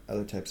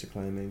other types of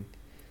climbing.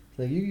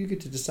 Like, you get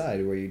to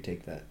decide where you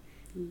take that.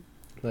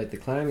 Like, the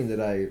climbing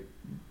that I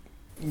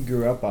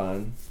grew up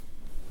on,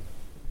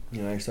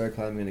 you know, I started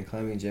climbing in a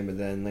climbing gym, but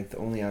then like the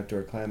only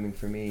outdoor climbing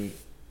for me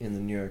in the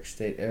New York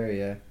State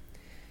area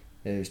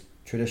is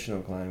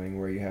traditional climbing,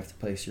 where you have to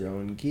place your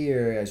own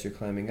gear as you're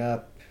climbing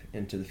up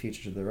into the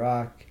features of the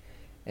rock,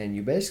 and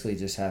you basically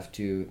just have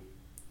to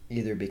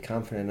either be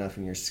confident enough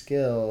in your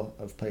skill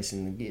of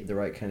placing the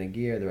right kind of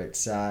gear, the right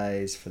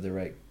size for the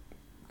right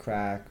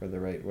crack or the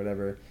right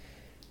whatever,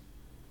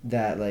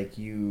 that like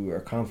you are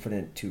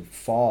confident to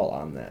fall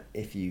on that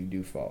if you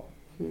do fall.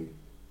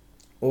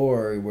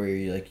 Or where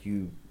you like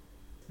you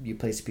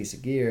place a piece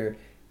of gear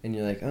and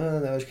you're like, oh,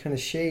 that was kind of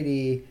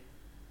shady,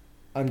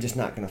 I'm just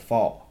not gonna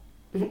fall.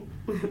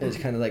 It's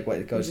kind of like what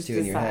it goes to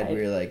in your head,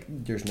 where you're like,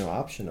 there's no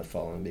option of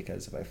falling,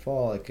 because if I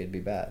fall it could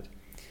be bad.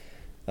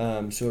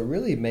 So it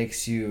really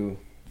makes you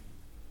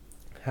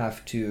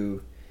have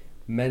to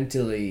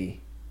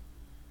mentally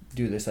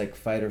do this like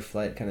fight or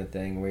flight kind of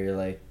thing, where you're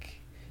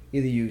like,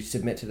 either you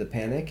submit to the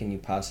panic and you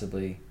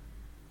possibly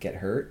get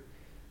hurt,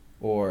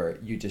 or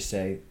you just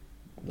say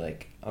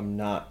like, I'm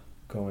not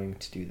going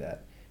to do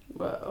that.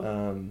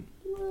 Whoa.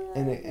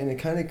 And it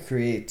kind of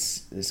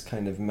creates this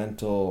kind of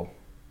mental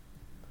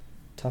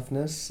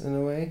toughness in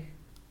a way,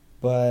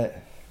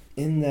 but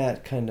in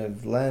that kind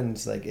of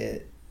lens, like,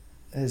 it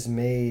has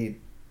made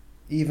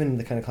even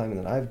the kind of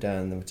climbing that I've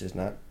done, which is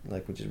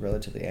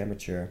relatively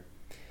amateur,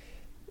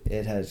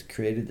 it has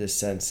created this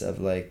sense of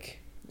like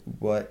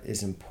what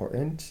is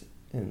important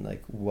and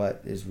like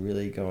what is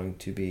really going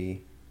to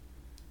be,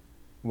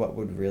 what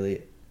would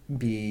really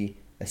be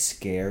a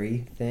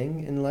scary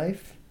thing in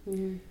life.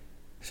 Mm-hmm.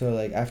 So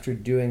like after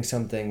doing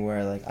something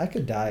where like I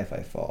could die if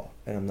I fall,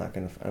 and I'm not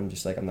gonna fall,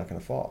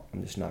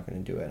 I'm just not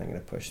gonna do it, I'm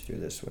gonna push through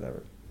this,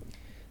 whatever,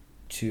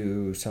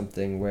 to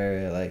something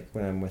where like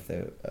when I'm with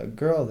a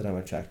girl that I'm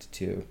attracted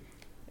to,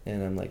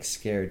 and I'm like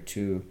scared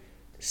to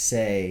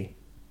say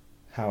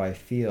how I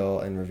feel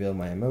and reveal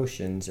my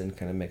emotions and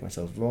kind of make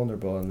myself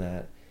vulnerable in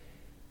that,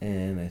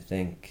 and I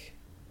think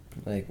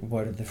like,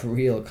 what are the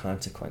real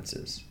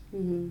consequences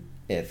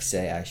if,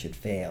 say, I should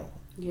fail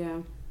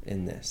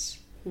in this?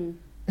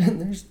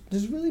 And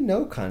there's really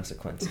no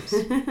consequences.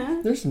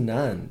 There's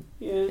none.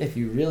 If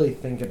you really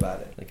think about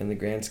it, like in the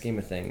grand scheme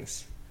of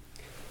things.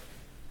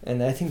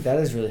 And I think that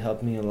has really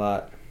helped me a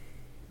lot.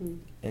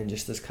 And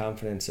just this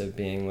confidence of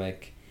being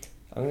like,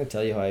 I'm going to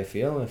tell you how I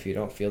feel, and if you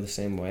don't feel the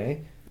same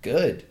way,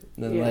 good.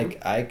 Then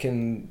like I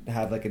can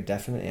have like a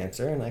definite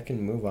answer, and I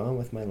can move on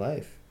with my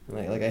life.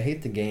 Like I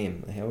hate the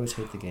game. I always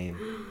hate the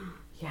game.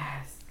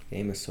 Yes. The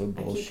game is so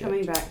bullshit. I keep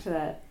coming back to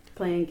that.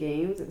 Playing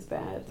games is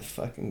bad. The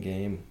fucking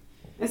game.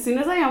 As soon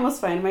as I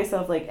almost find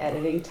myself like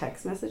editing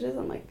text messages,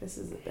 I'm like, this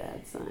is a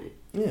bad sign.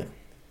 Yeah.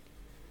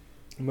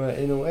 But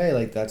in a way,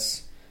 like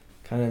that's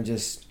kind of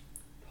just,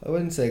 I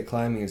wouldn't say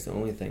climbing is the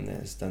only thing that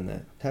has done that.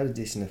 It had a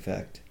decent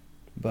effect.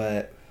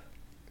 But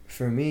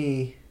for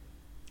me,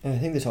 and I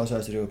think this also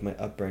has to do with my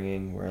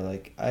upbringing, where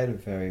like I had a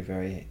very,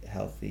 very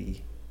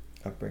healthy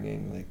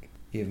upbringing. Like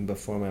even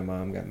before my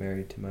mom got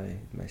married to my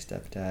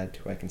stepdad,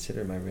 who I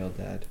consider my real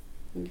dad.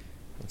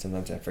 And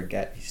sometimes I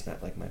forget he's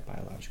not like my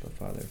biological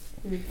father.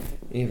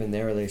 Even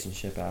their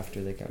relationship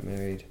after they got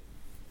married,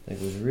 like,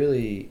 was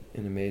really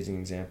an amazing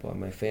example. And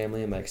my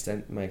family and my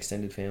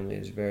extended family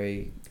is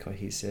very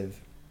cohesive.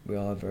 We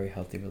all have very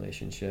healthy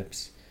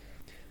relationships,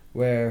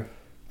 where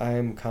I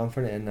am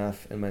confident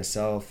enough in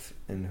myself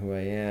and who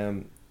I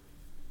am,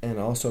 and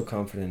also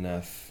confident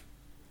enough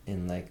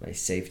in like my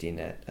safety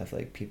net of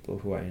like people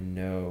who I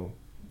know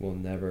will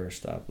never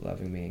stop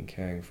loving me and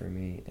caring for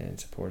me and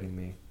supporting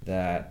me,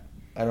 that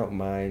I don't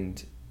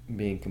mind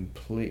being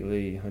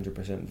completely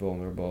 100%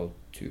 vulnerable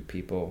to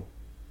people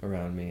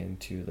around me and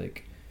to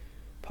like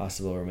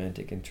possible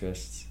romantic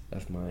interests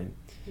of mine.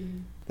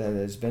 That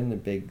has been the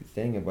big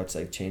thing of what's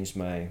like changed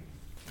my,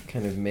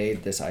 kind of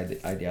made this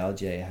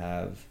ideology I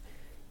have,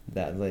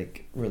 that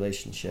like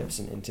relationships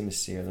and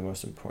intimacy are the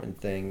most important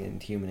thing in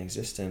human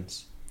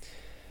existence,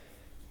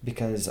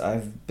 because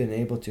I've been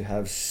able to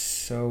have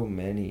so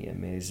many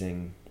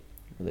amazing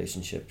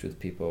relationships with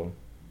people,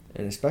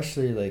 and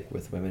especially like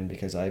with women,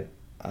 because I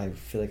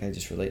feel like I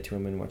just relate to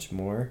women much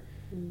more.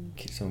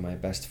 Some of my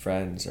best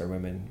friends are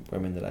women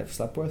that I've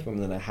slept with,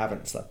 women that I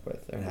haven't slept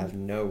with, and have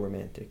no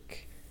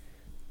romantic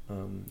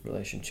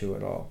relation to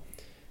at all.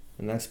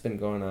 And that's been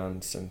going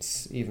on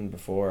since even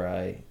before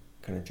I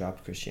kind of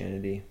dropped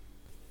Christianity.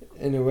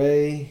 In a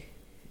way,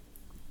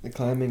 the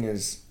climbing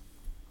is,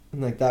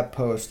 like that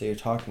post that you're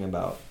talking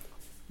about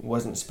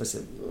wasn't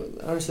specific.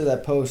 Honestly,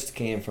 that post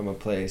came from a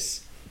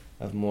place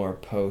of more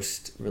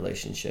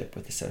post-relationship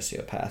with a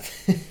sociopath.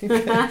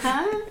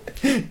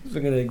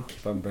 I'm going to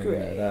keep on bringing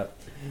that up.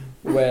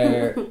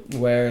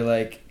 Where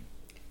like,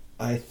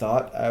 I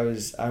thought I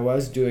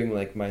was doing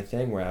like my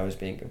thing where I was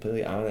being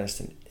completely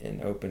honest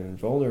and open and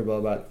vulnerable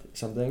about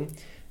something,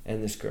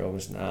 and this girl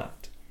was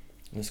not.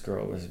 This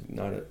girl was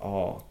not at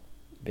all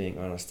being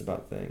honest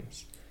about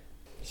things.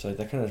 So like,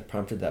 that kind of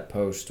prompted that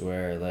post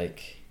where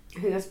like... I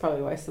think that's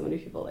probably why so many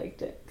people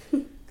liked it.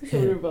 Because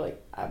some people were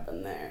like, I've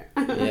been there.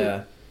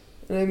 Yeah.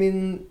 And I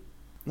mean,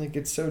 like,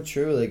 it's so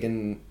true, like,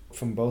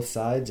 from both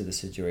sides of the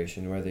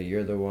situation, whether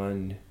you're the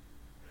one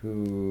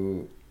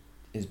who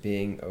is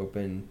being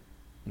open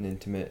and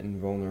intimate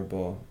and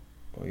vulnerable,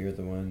 or you're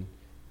the one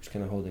who's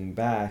kind of holding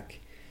back,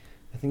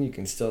 I think you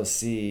can still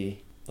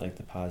see like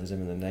the positive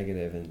and the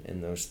negative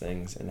in those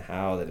things, and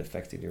how that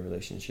affected your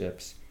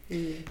relationships,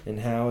 and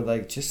how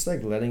like just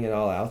like letting it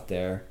all out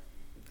there.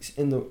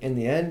 In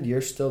the end,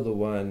 you're still the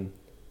one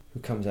who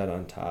comes out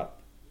on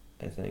top,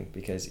 I think,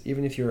 because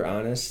even if you were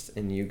honest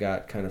and you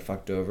got kind of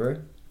fucked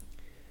over,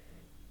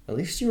 at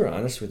least you were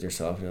honest with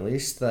yourself, and at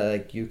least that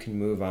like you can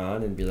move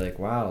on and be like,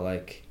 wow,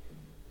 like,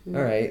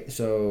 all right,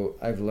 so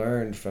I've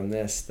learned from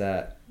this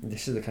that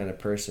this is the kind of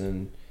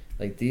person,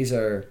 like these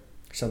are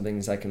some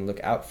things I can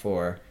look out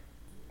for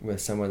with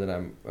someone that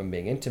I'm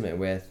being intimate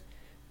with,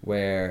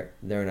 where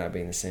they're not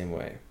being the same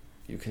way.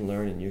 You can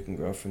learn and you can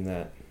grow from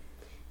that.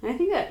 I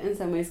think that in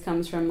some ways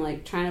comes from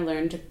like trying to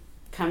learn to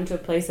come to a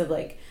place of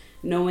like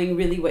knowing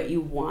really what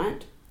you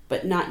want,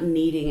 but not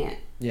needing it.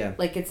 Yeah.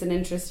 Like it's an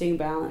interesting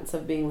balance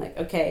of being like,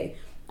 okay,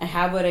 I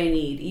have what I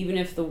need. Even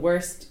if the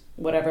worst,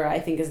 whatever I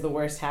think is the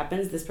worst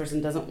happens, this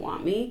person doesn't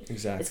want me.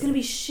 Exactly. It's going to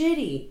be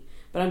shitty,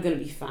 but I'm going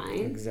to be fine.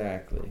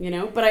 Exactly. You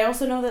know? But I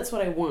also know that's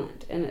what I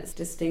want, and it's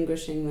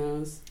distinguishing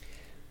those.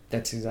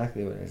 That's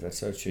exactly what it is. That's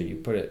so true. You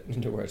put it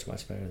into words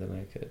much better than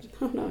I could.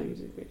 Oh, no, you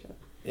did a great job.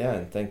 Yeah,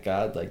 and thank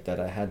God like that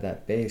I had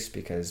that base,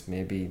 because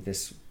maybe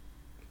this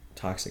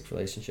toxic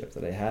relationship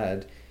that I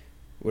had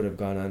would have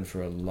gone on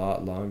for a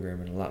lot longer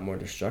and been a lot more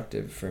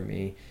destructive for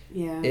me,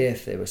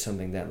 if it was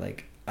something that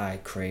like I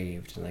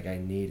craved and like I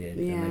needed,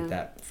 and like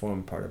that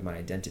formed part of my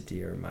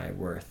identity or my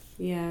worth,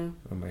 or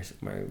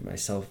my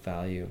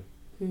self-value.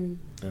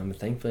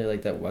 Thankfully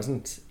like that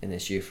wasn't an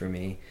issue for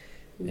me.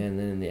 And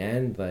then in the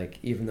end, like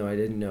even though I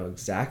didn't know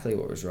exactly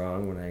what was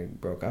wrong when I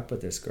broke up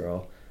with this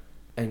girl,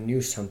 I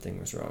knew something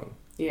was wrong.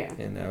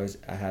 And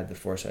I had the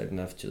foresight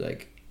enough to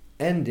like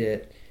end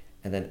it,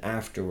 and then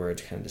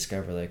afterwards kind of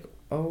discover like,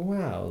 oh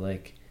wow,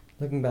 like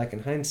looking back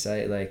in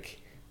hindsight,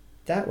 like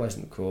that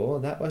wasn't cool,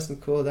 that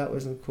wasn't cool, that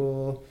wasn't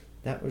cool,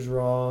 that was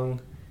wrong.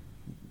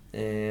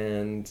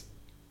 And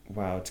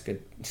wow, it's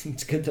good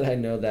that I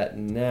know that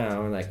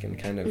now, and I can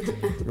kind of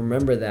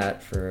remember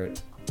that for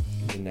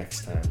the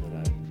next time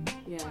that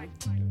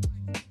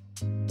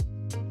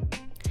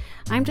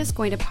I'm just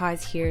going to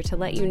pause here to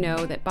let you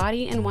know that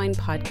Body and Wine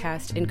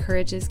Podcast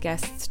encourages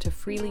guests to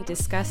freely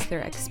discuss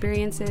their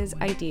experiences,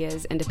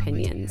 ideas, and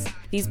opinions.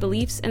 These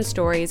beliefs and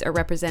stories are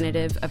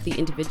representative of the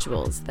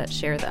individuals that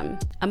share them.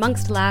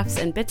 Amongst laughs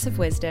and bits of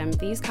wisdom,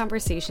 these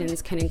conversations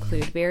can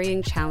include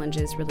varying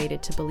challenges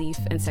related to belief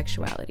and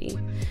sexuality.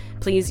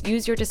 Please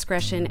use your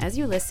discretion as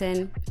you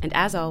listen, and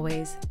as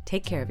always,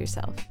 take care of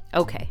yourself.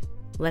 Okay,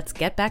 let's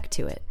get back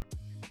to it.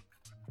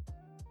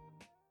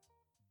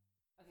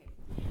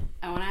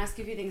 I want to ask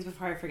you a few things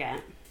before I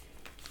forget.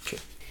 Sure.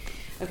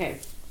 Okay.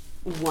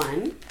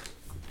 One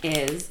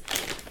is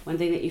one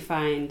thing that you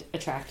find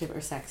attractive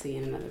or sexy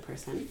in another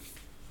person.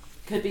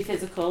 Could be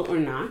physical or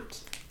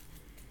not.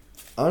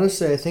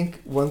 Honestly, I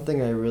think one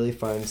thing I really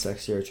find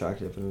sexy or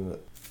attractive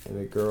in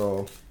a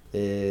girl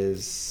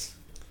is,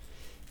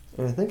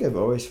 and I think I've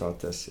always felt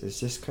this, is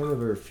just kind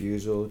of a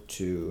refusal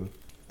to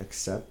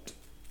accept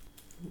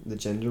the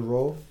gender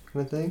role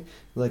kind of thing.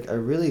 Like I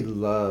really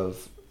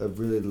love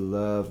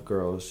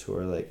girls who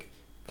are like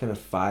kind of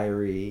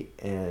fiery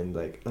and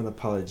like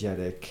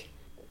unapologetic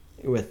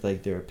with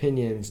like their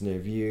opinions and their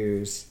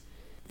views.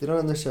 They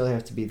don't necessarily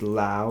have to be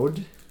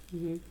loud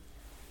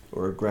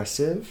or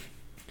aggressive.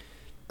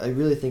 I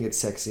really think it's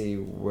sexy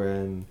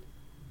when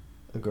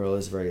a girl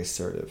is very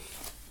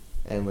assertive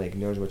and like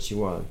knows what she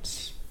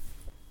wants,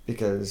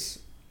 because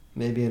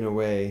maybe in a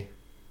way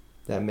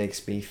that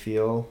makes me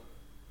feel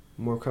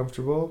more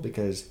comfortable,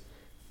 because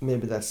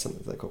maybe that's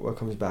something like what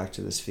comes back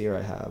to this fear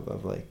I have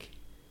of like,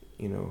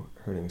 you know,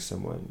 hurting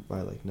someone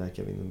by like not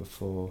giving them a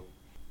full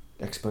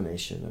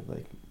explanation of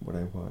like what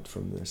I want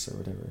from this or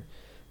whatever.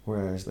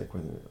 Whereas like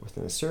with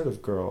an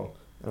assertive girl,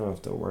 I don't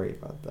have to worry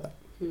about that.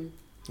 And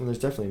there's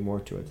definitely more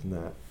to it than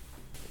that.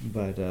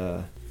 But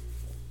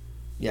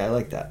yeah, I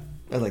like that.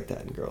 I like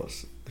that in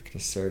girls. Like an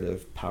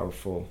assertive,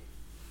 powerful,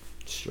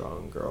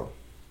 strong girl.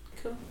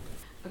 Cool.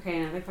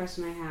 Okay, another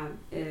question I have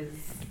is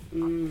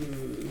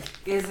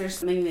there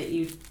something that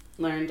you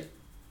learned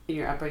in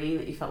your upbringing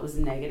that you felt was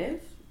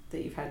negative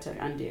that you've had to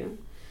undo?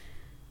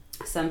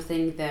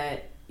 Something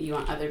that you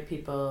want other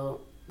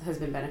people has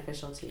been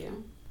beneficial to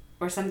you?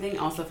 Or something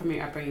also from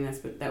your upbringing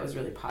that was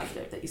really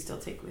positive that you still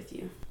take with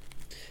you?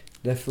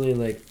 Definitely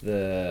like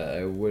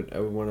I would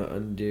want to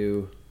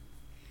undo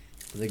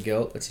the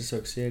guilt that's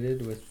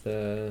associated with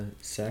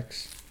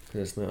sex,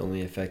 because it's not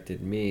only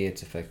affected me,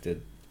 it's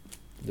affected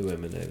the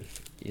women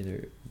I've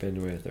either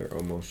been with or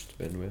almost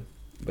been with.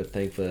 But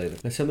thankfully,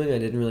 that's something I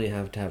didn't really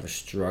have to have a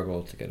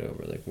struggle to get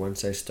over. Like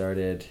once I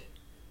started,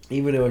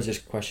 even though I was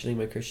just questioning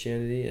my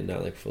Christianity and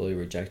not like fully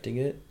rejecting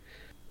it,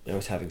 I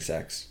was having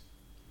sex.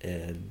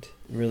 And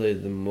really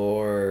the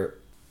more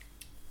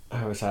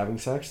I was having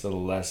sex, the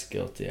less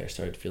guilty I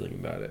started feeling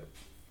about it.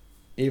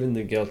 Even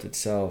the guilt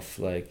itself,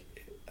 like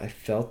I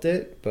felt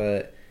it,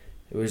 but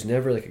it was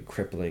never like a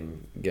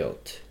crippling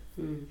guilt.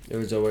 It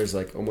was always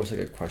like almost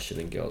like a question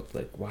and guilt.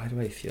 Like, why do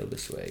I feel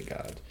this way,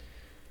 God?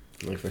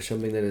 Like, for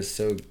something that is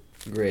so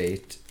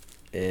great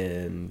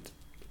and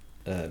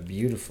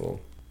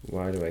beautiful,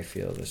 why do I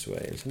feel this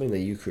way? And something that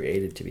you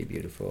created to be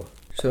beautiful.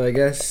 So I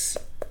guess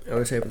I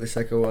would say for the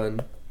second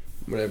one,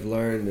 what I've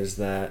learned is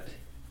that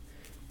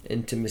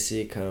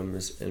intimacy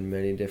comes in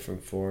many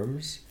different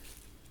forms,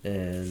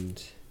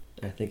 and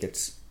I think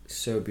it's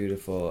so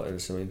beautiful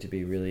and something to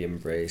be really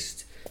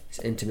embraced. It's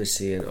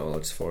intimacy in all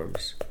its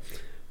forms,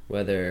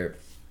 whether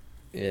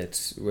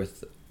it's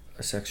with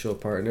a sexual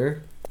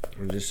partner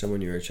or just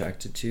someone you're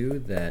attracted to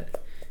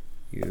that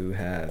you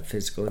have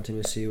physical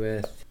intimacy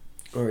with,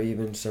 or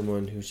even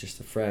someone who's just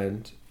a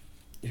friend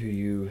who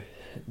you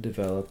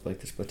develop like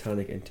this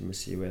platonic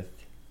intimacy with.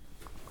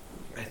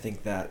 I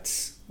think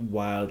that's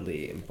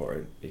wildly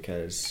important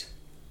because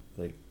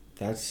like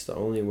that's the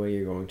only way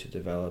you're going to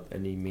develop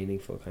any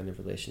meaningful kind of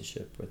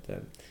relationship with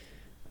them.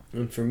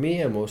 And for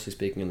me, I'm mostly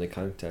speaking in the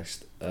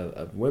context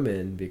of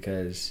women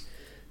because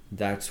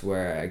that's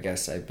where I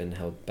guess I've been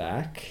held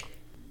back,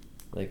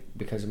 like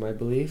because of my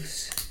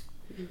beliefs.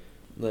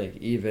 Like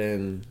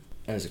even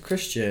as a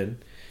Christian,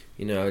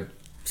 you know, I'd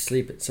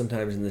sleep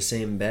sometimes in the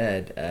same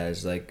bed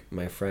as like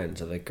my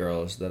friends or like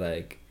girls that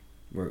I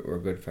were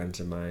good friends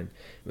of mine,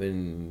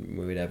 when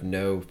we would have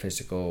no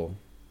physical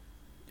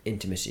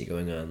intimacy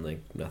going on,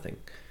 like nothing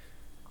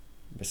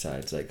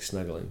besides like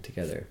snuggling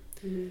together.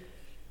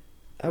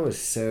 I was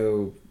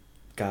so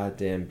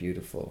goddamn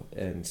beautiful,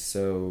 and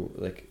so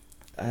like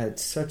I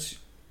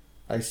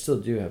still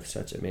do have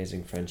such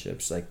amazing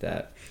friendships like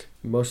that,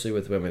 mostly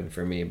with women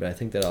for me, but I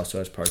think that also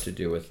has part to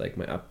do with like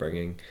my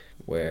upbringing,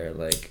 where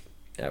like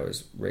I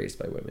was raised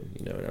by women,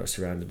 you know, and I was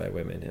surrounded by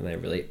women, and I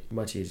relate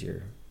much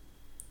easier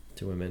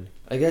to women.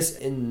 I guess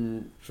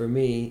for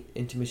me,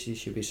 intimacy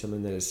should be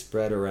something that is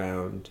spread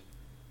around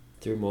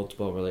through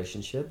multiple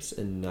relationships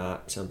and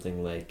not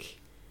something like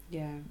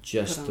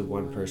just the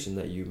one person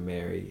that you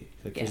marry.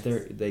 Because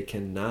they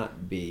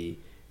cannot be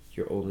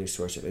your only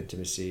source of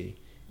intimacy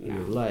in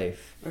your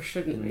life. Or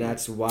shouldn't and be.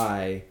 That's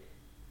why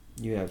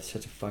you have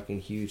such a fucking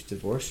huge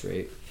divorce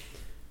rate.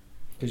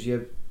 Because you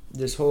have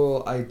this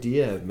whole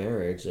idea of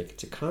marriage, like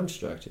it's a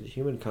construct, it's a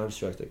human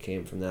construct that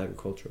came from the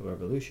agricultural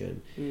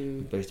revolution,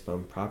 based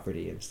upon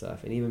property and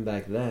stuff. And even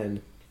back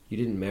then, you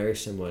didn't marry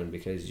someone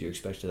because you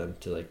expected them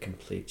to like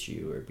complete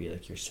you or be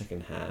like your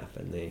second half,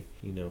 and they,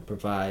 you know,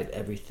 provide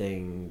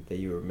everything that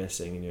you were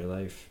missing in your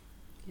life.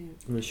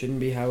 And it shouldn't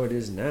be how it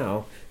is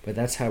now, but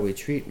that's how we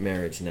treat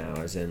marriage now,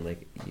 as in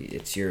like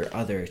it's your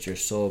other, it's your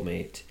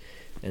soulmate,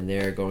 and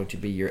they're going to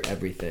be your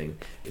everything.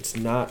 It's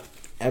not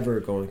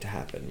ever going to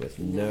happen with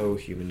no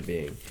human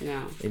being.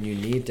 No. And you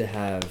need to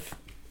have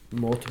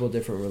multiple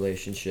different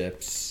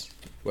relationships,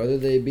 whether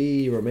they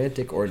be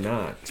romantic or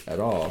not at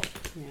all,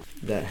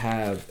 that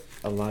have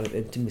a lot of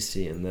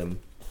intimacy in them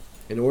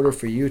in order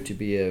for you to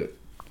be a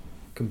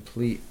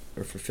complete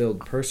or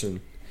fulfilled person.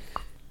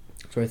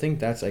 So I think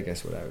that's, I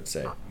guess, what I would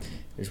say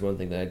is one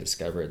thing that I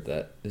discovered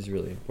that is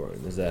really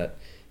important, is that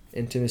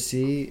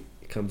intimacy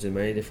comes in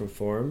many different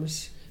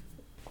forms,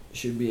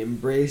 should be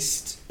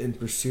embraced and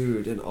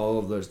pursued in all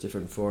of those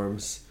different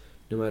forms,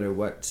 no matter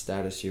what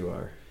status you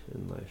are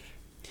in life.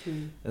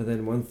 And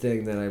then one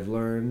thing that I've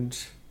learned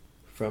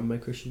from my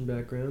Christian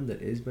background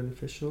that is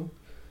beneficial,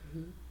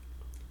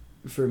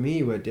 for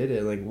me, what did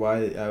it, like why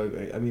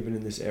I'm even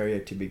in this area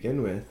to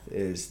begin with,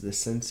 is the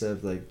sense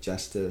of like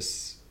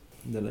justice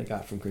that I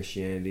got from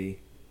Christianity,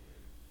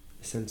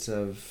 a sense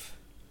of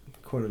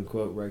quote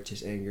unquote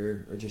righteous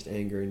anger, or just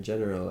anger in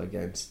general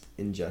against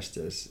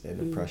injustice and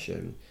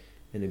oppression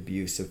and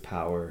abuse of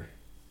power,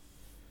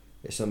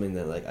 is something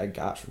that like I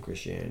got from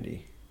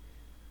Christianity,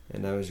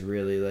 and I was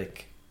really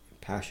like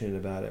passionate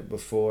about it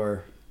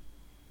before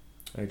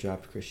I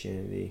dropped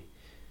Christianity,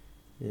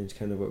 and it's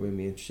kind of what made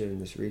me interested in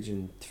this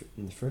region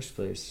in the first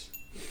place.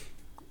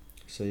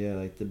 So yeah,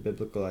 like the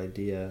biblical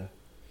idea,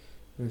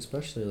 and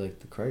especially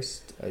like the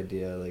Christ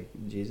idea, like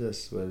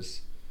Jesus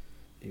was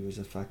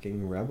a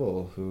fucking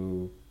rebel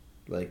who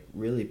like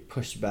really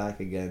pushed back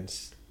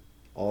against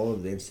all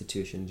of the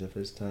institutions of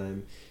his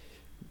time,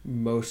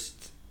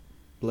 most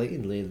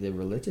blatantly the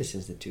religious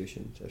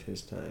institutions of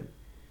his time.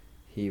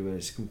 He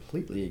was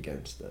completely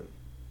against them.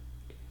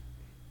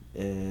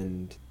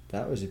 And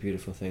that was a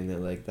beautiful thing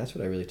that like that's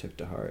what I really took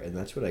to heart, and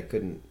that's what I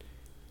couldn't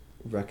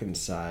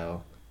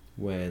reconcile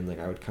when like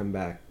I would come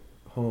back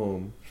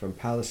home from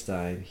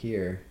Palestine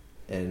here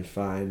and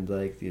find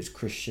like these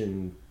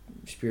Christian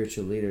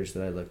spiritual leaders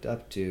that I looked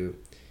up to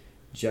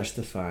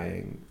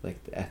justifying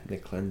like the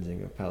ethnic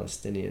cleansing of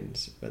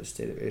Palestinians by the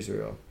state of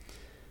Israel,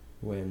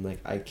 when like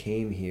I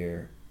came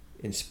here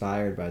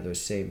inspired by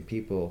those same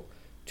people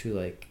to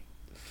like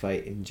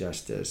fight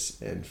injustice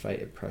and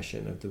fight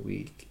oppression of the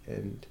weak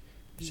and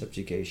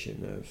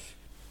subjugation of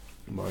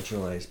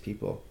marginalized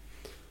people.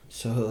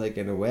 So like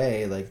in a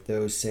way, like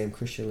those same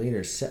Christian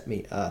leaders set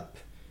me up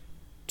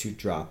to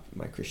drop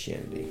my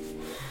Christianity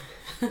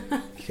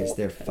because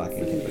they're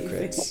fucking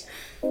hypocrites.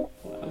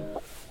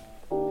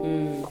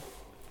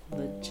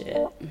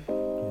 Legit.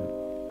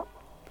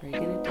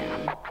 Breaking it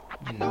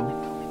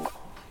down.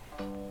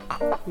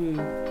 I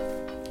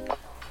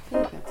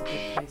think that's a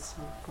good place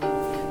to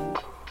call it.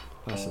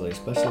 Possibly,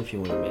 especially if you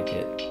want to make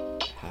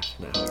it half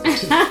an hour.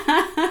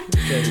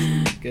 Because,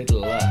 good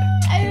luck.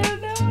 I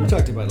don't know. We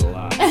talked about it a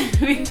lot.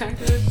 We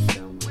talked about it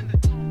so much.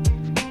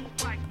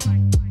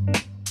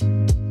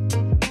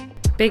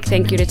 Big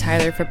thank you to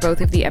Tyler for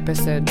both of the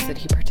episodes that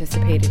he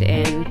participated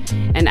in.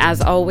 And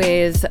as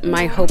always,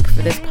 my hope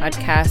for this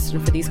podcast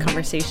and for these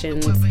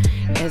conversations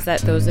is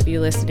that those of you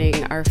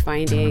listening are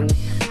finding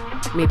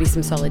maybe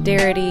some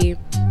solidarity,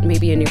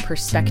 maybe a new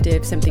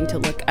perspective, something to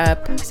look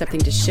up, something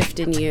to shift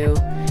in you.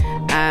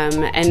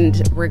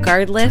 And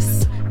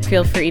regardless,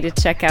 feel free to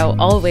check out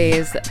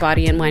always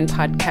Body and Wine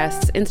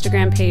Podcast's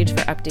Instagram page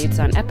for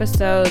updates on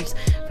episodes,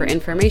 for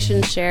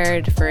information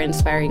shared, for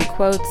inspiring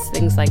quotes,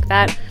 things like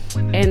that,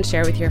 and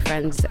share with your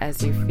friends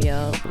as you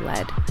feel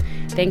led.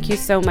 Thank you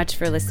so much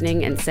for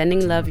listening and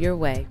sending love your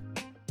way.